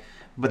fight,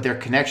 but their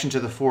connection to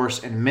the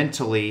Force and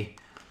mentally.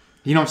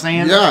 You know what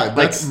I'm saying? Yeah,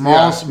 like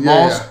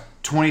Maul's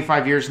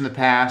 25 years in the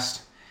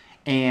past,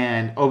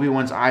 and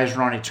Obi-Wan's eyes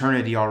are on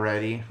eternity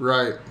already.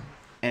 Right.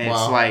 And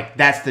it's like,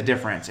 that's the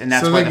difference. And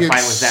that's why the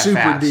fight was that super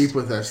fast. deep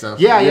with that stuff.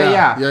 Yeah.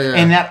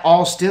 And that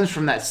all stems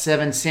from that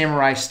Seven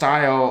Samurai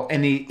style.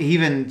 And he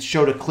even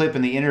showed a clip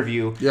in the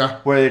interview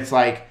where it's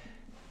like,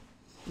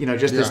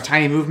 just this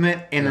tiny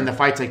movement, and then the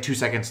fight's like 2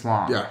 seconds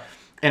long. Yeah.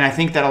 And I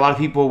think that a lot of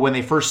people, when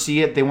they first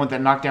see it, they want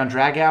that knockdown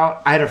drag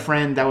out. I had a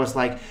friend that was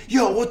like,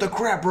 yo, what the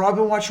crap, bro? I've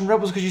been watching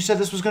Rebels because you said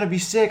this was going to be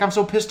sick. I'm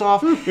so pissed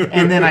off.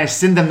 And then I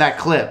send them that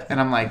clip, and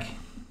I'm like,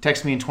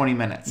 text me in 20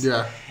 minutes.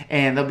 Yeah.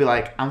 And they'll be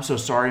like, I'm so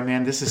sorry,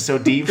 man. This is so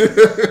deep.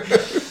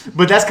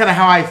 But that's kind of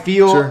how I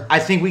feel. Sure. I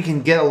think we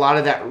can get a lot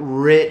of that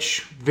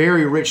rich,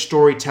 very rich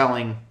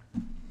storytelling.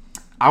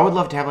 I would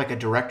love to have like a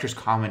director's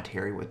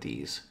commentary with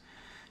these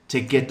to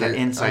get that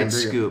inside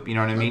scoop. You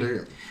know what I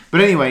mean?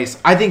 But anyways,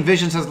 I think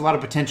Visions has a lot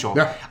of potential.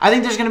 Yeah. I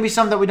think there's going to be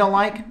some that we don't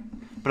like,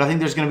 but I think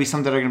there's going to be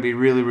some that are going to be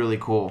really, really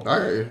cool.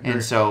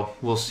 And so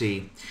we'll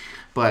see.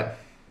 But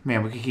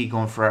man, we could keep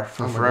going for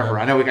forever.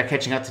 I know we got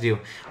catching up to do.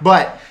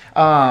 But,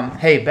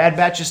 hey, Bad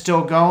Batch is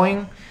still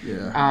going.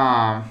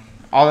 Yeah.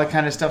 All that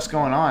kind of stuff's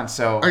going on.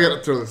 So I got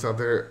to throw this out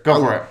there. Go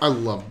for it. I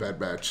love Bad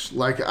Batch.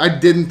 Like, I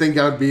didn't think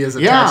I would be as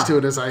attached to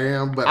it as I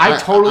am. But I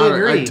totally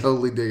agree. I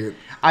totally dig it.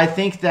 I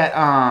think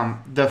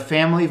that the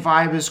family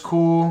vibe is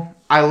cool.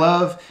 I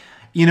love,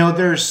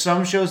 there's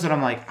some shows that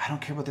I'm like, I don't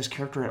care about this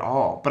character at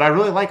all. But I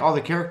really like all the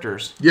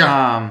characters.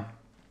 Yeah.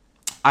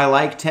 I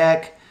like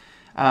Tech.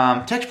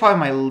 Tech's probably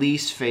my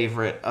least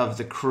favorite of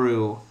the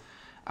crew.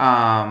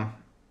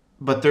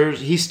 But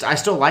I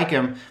still like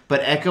him.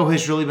 But Echo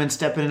has really been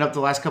stepping it up the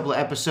last couple of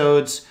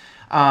episodes.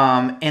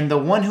 And the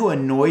one who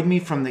annoyed me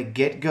from the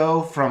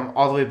get-go, from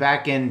all the way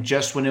back in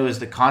just when it was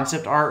the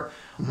concept art,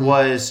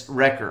 was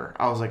Wrecker.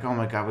 I was like, oh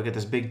my God, we got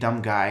this big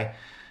dumb guy.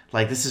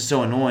 Like, this is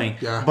so annoying.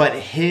 Yeah. But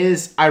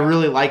I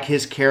really like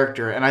his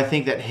character, and I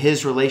think that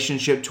his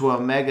relationship to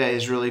Omega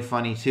is really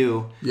funny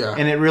too. Yeah.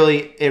 And it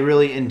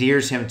really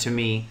endears him to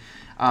me.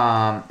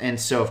 And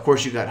so of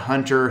course you got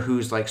Hunter,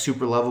 who's like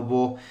super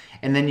lovable,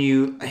 and then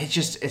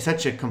it's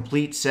such a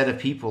complete set of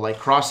people. Like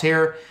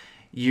Crosshair,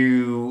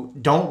 you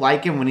don't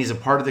like him when he's a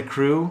part of the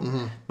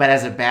crew, but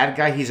as a bad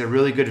guy, he's a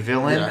really good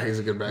villain. Yeah, he's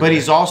a good bad guy. But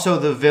he's also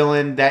the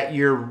villain that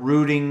you're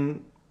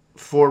rooting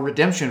for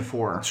redemption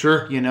for.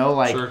 Sure.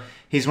 Sure.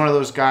 He's one of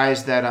those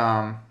guys that,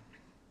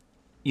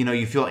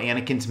 you feel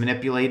Anakin's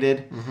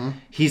manipulated.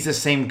 He's the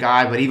same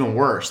guy, but even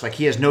worse. Like,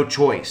 he has no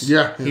choice.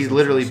 Yeah. He's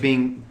literally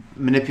being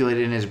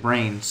manipulated in his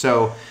brain.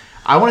 So,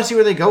 I want to see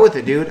where they go with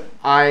it, dude.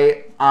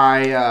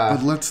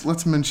 But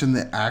let's mention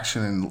the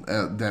action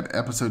in that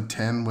episode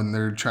 10 when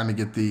they're trying to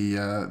get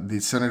the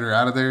senator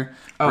out of there.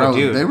 Oh, bro,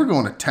 dude, they were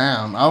going to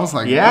town. I was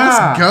like,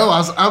 let's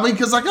go.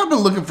 Because I've been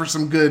looking for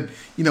some good,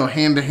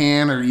 hand to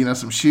hand or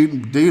some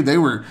shooting. Dude, they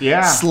were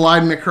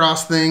sliding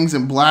across things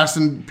and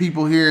blasting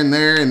people here and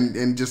there,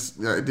 and just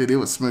dude, it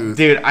was smooth.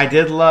 Dude, I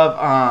did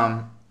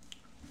love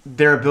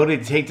their ability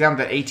to take down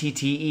the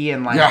ATTE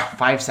in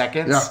 5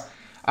 seconds.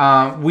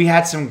 Yeah. We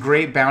had some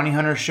great bounty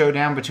hunter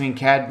showdown between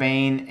Cad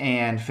Bane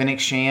and Fennec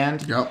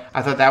Shand. Yep.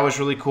 I thought that was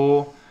really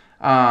cool.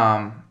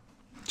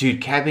 Dude,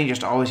 Cad Bane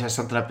just always has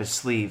something up his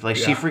sleeve. Like,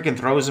 she freaking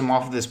throws him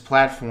off of this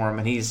platform,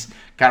 and he's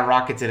got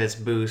rockets in his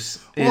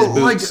boots.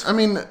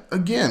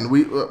 Again,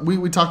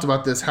 we talked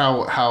about this.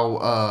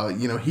 How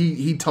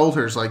he told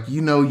her, it's like,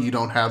 you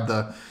don't have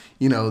the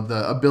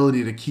the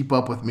ability to keep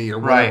up with me or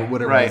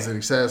whatever it is that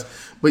he says,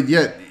 but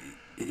yet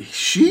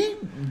she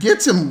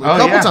gets him a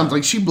couple times.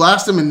 Like, she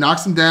blasts him and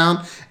knocks him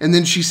down, and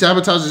then she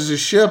sabotages his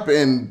ship,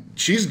 and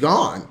she's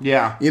gone.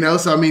 Yeah.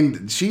 So I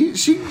mean, she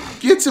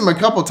gets him a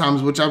couple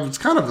times, which I was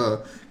kind of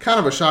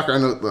a shocker. I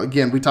know.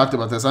 Again, we talked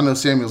about this. I know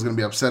Samuel's going to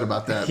be upset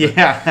about that.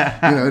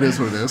 But, it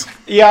is what it is.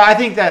 Yeah, I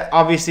think that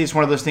obviously it's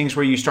one of those things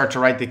where you start to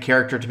write the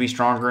character to be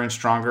stronger and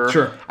stronger.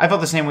 Sure. I felt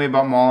the same way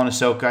about Maul and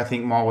Ahsoka. I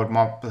think Maul would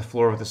mop the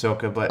floor with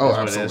Ahsoka, but that's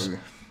what it is.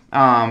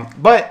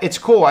 But it's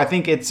cool. I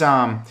think it's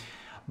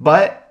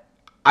but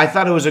I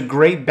thought it was a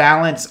great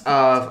balance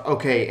of,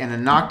 okay, in a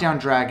knockdown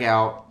drag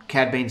out,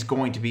 Cad Bane's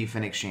going to beat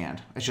Fennec Shand.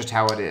 It's just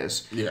how it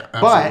is. Yeah,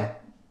 absolutely.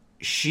 But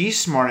she's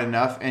smart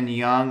enough and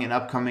young and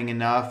upcoming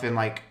enough and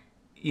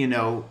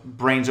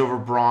brains over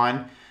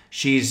brawn.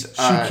 She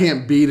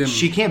can't beat him.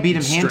 She can't beat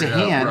him hand to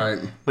hand. Right.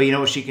 But you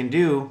know what she can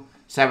do?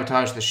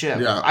 Sabotage the ship.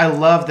 Yeah. I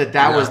love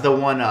that was the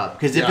one up.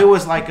 Because if it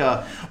was like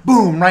a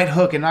boom, right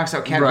hook and knocks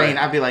out Cad Bane,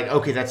 I'd be like,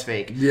 okay, that's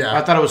fake. Yeah.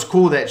 I thought it was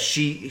cool that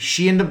she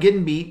ended up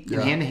getting beat in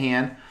hand to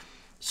hand.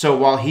 So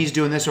while he's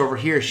doing this over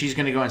here, she's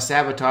going to go and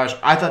sabotage.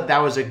 I thought that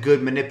was a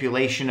good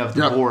manipulation of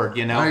the board,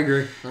 I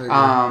agree.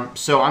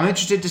 So I'm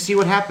interested to see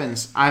what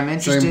happens. I'm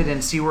interested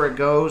and see where it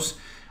goes.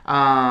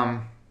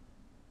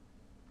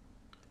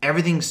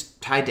 everything's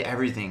tied to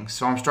everything.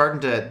 So I'm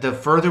starting to, the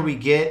further we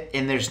get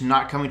and there's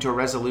not coming to a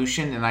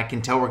resolution, and I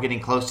can tell we're getting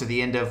close to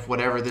the end of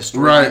whatever this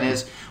storyline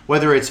is,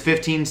 whether it's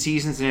 15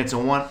 seasons and it's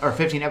a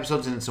 15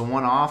 episodes and it's a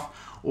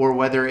one-off, or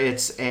whether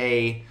it's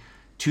a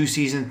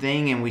 2-season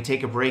thing and we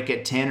take a break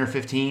at 10 or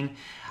 15,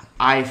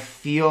 I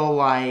feel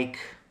like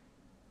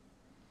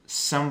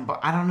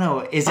I don't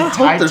know. Is it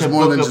tied to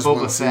Book of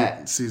Boba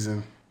Fett?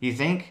 Season. You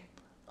think?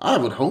 I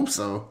would hope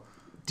so.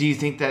 Do you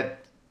think that...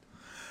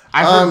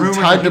 I've heard rumors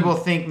that people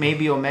think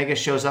maybe Omega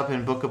shows up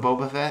in Book of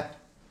Boba Fett.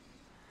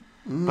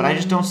 But I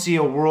just don't see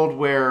a world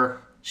where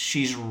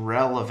she's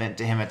relevant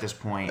to him at this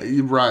point.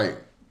 Right.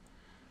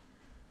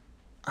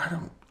 I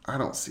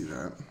don't see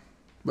that.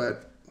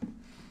 But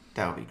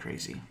that would be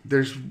crazy.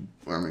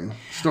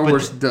 Star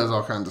Wars does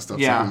all kinds of stuff,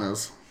 yeah. So who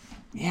knows?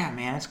 Yeah,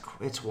 man,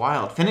 it's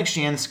wild. Fennec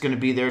Shan's going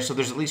to be there, so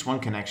there's at least one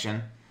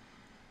connection.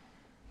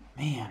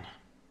 Man.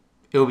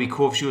 It would be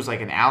cool if she was like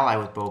an ally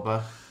with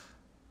Boba.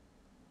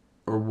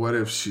 Or what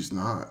if she's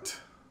not?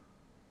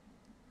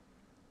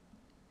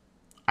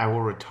 I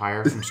will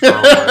retire from Star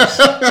Wars.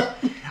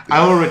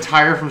 I will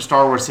retire from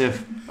Star Wars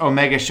if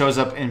Omega shows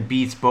up and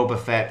beats Boba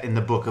Fett in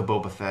the Book of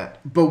Boba Fett.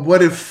 But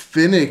what if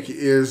Fennec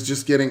is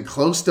just getting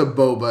close to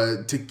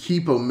Boba to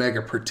keep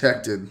Omega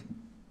protected?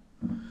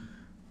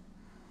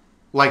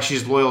 Like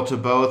she's loyal to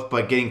both,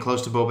 but getting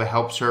close to Boba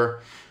helps her.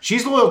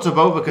 She's loyal to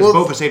Boba because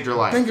Boba saved her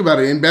life. Think about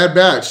it. In Bad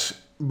Batch,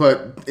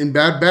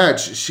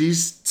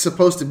 she's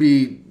supposed to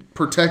be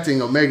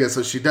protecting Omega,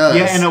 so she does.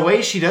 Yeah, in a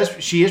way she does.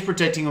 She is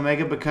protecting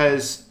Omega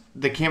because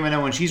the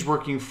Kaminoan she's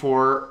working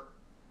for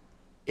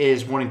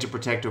is wanting to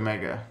protect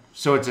Omega.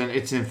 So it's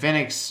in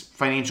Fennec's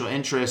financial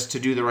interest to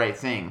do the right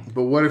thing.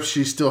 But what if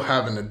she's still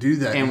having to do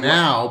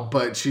that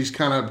but she's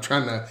kind of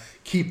trying to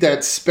keep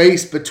that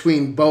space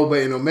between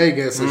Boba and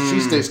Omega so she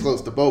stays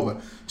close to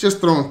Boba. Just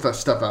throwing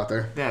stuff out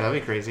there. Yeah,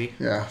 that'd be crazy.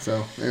 Yeah,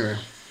 so anyway.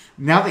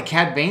 Now that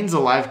Cad Bane's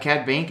alive,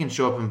 Cad Bane can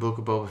show up in Book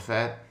of Boba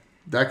Fett.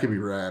 That could be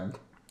rad.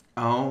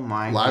 Oh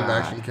my Live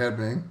God. action Cad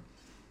Bane.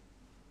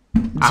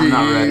 I'm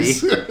not ready.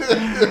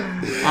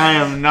 I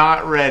am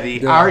not ready.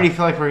 Yeah. I already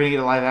feel like we're going to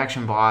get a live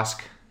action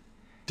Bossk.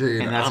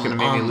 Dude, and that's going to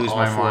make me lose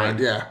my mind.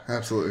 Yeah,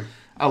 absolutely.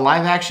 A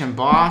live action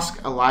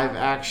Bossk, a live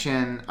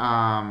action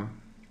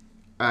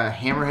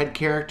Hammerhead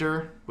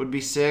character would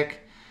be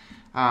sick.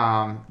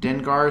 Dengar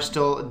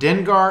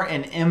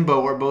and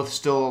Embo are both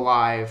still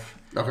alive.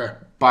 Okay.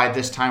 By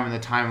this time in the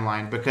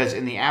timeline, because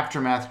in the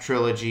Aftermath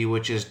trilogy,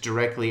 which is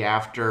directly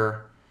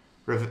after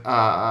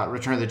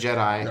Return of the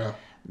Jedi,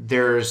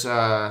 there's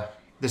the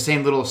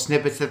same little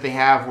snippets that they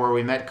have where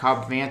we met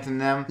Cobb Vanth in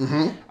them.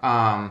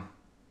 Mm-hmm.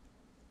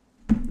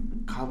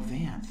 Cobb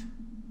Vanth.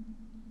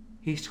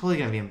 He's totally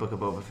going to be in Book of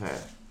Boba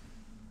Fett.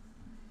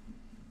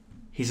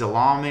 He's a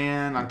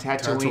lawman on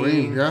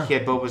Tatooine. Yeah. He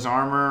had Boba's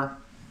armor.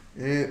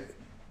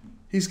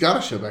 He's got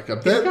to show back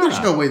up. There's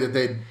no way that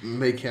they'd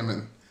make him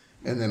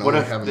and then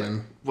only have him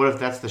in. What if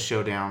that's the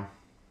showdown?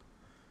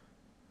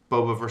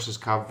 Boba versus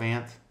Cobb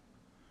Vanth?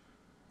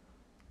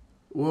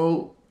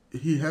 Well,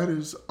 he had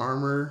his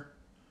armor.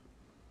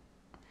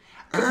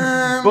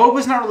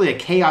 Boba's not really a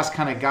chaos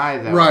kind of guy,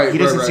 though. Right, he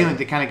doesn't seem like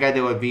the kind of guy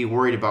that would be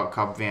worried about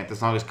Cobb Vanth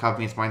as long as Cobb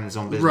Vanth's minding his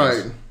own business.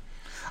 Right.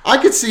 I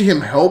could see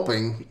him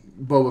helping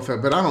Boba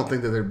Fett, but I don't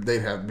think that they'd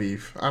have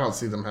beef. I don't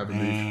see them having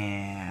beef.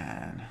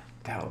 Man,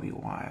 that would be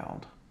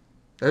wild.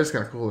 That is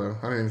kind of cool, though.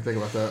 I didn't even think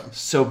about that.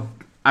 So,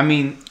 I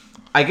mean,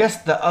 I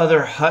guess the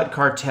other Hutt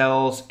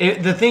cartels...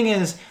 the thing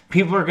is,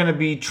 people are going to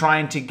be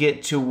trying to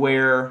get to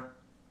where...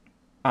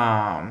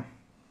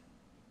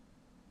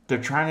 They're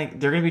going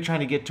to be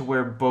trying to get to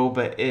where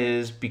Boba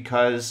is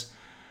because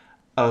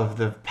of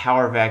the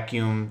power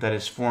vacuum that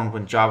is formed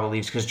when Jabba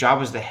leaves. Because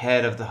Jabba's the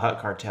head of the Hutt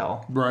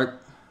cartel. Right.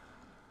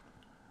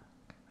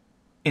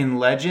 In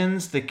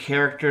Legends, the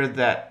character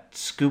that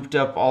scooped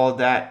up all of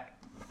that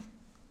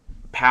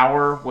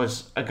power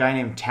was a guy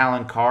named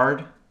Talon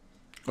Card.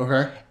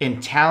 Okay.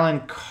 In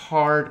Talon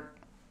Card...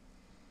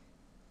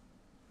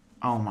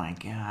 Oh my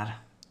God.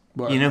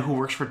 What? You know who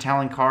works for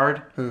Talon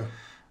Card? Who?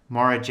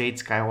 Mara Jade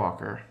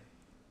Skywalker.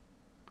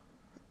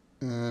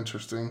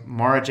 Interesting.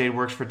 Mara Jade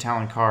works for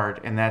Talon Card,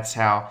 and that's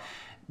how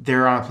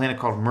they're on a planet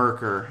called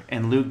Merkur,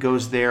 and Luke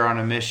goes there on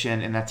a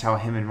mission, and that's how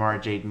him and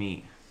Mara Jade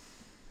meet.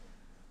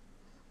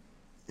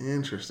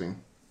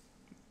 Interesting.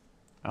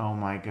 Oh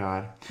my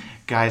God.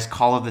 Guys,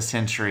 Call of the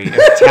Century.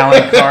 If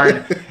Talon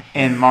Card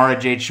and Mara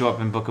Jade show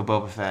up in Book of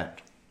Boba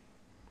Fett,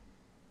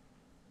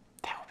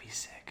 that would be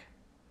sick.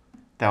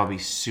 That would be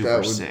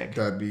super sick.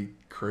 That'd be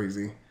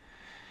crazy.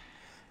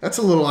 That's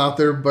a little out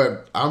there,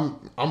 but I'm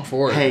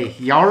for it. Hey,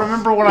 y'all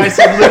remember when I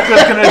said Luke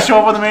was going to show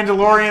up on The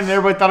Mandalorian and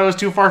everybody thought it was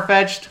too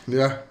far-fetched?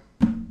 Yeah.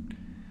 I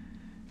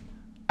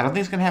don't think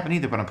it's going to happen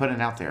either, but I'm putting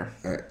it out there.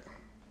 All right.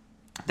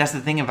 That's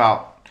the thing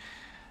about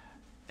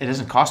it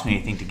doesn't cost me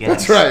anything to get.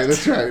 That's right.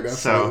 Absolutely.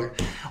 So,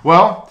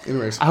 well,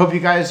 anyways, I hope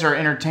you guys are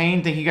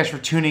entertained. Thank you guys for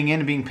tuning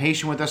in and being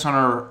patient with us on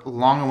our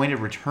long-awaited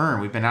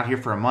return. We've been out here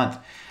for a month.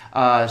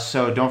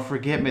 So don't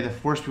forget, may the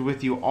Force be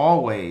with you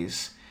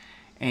always.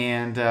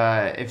 And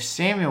if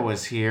Samuel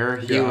was here,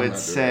 he would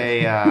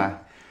say,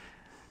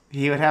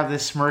 he would have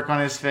this smirk on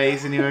his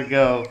face, and he would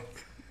go,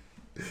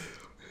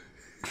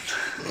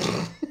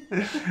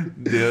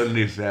 "The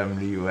only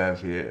family you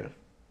have here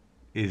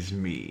is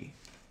me."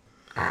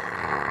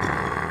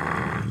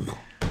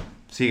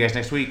 See you guys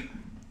next week.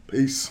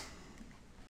 Peace.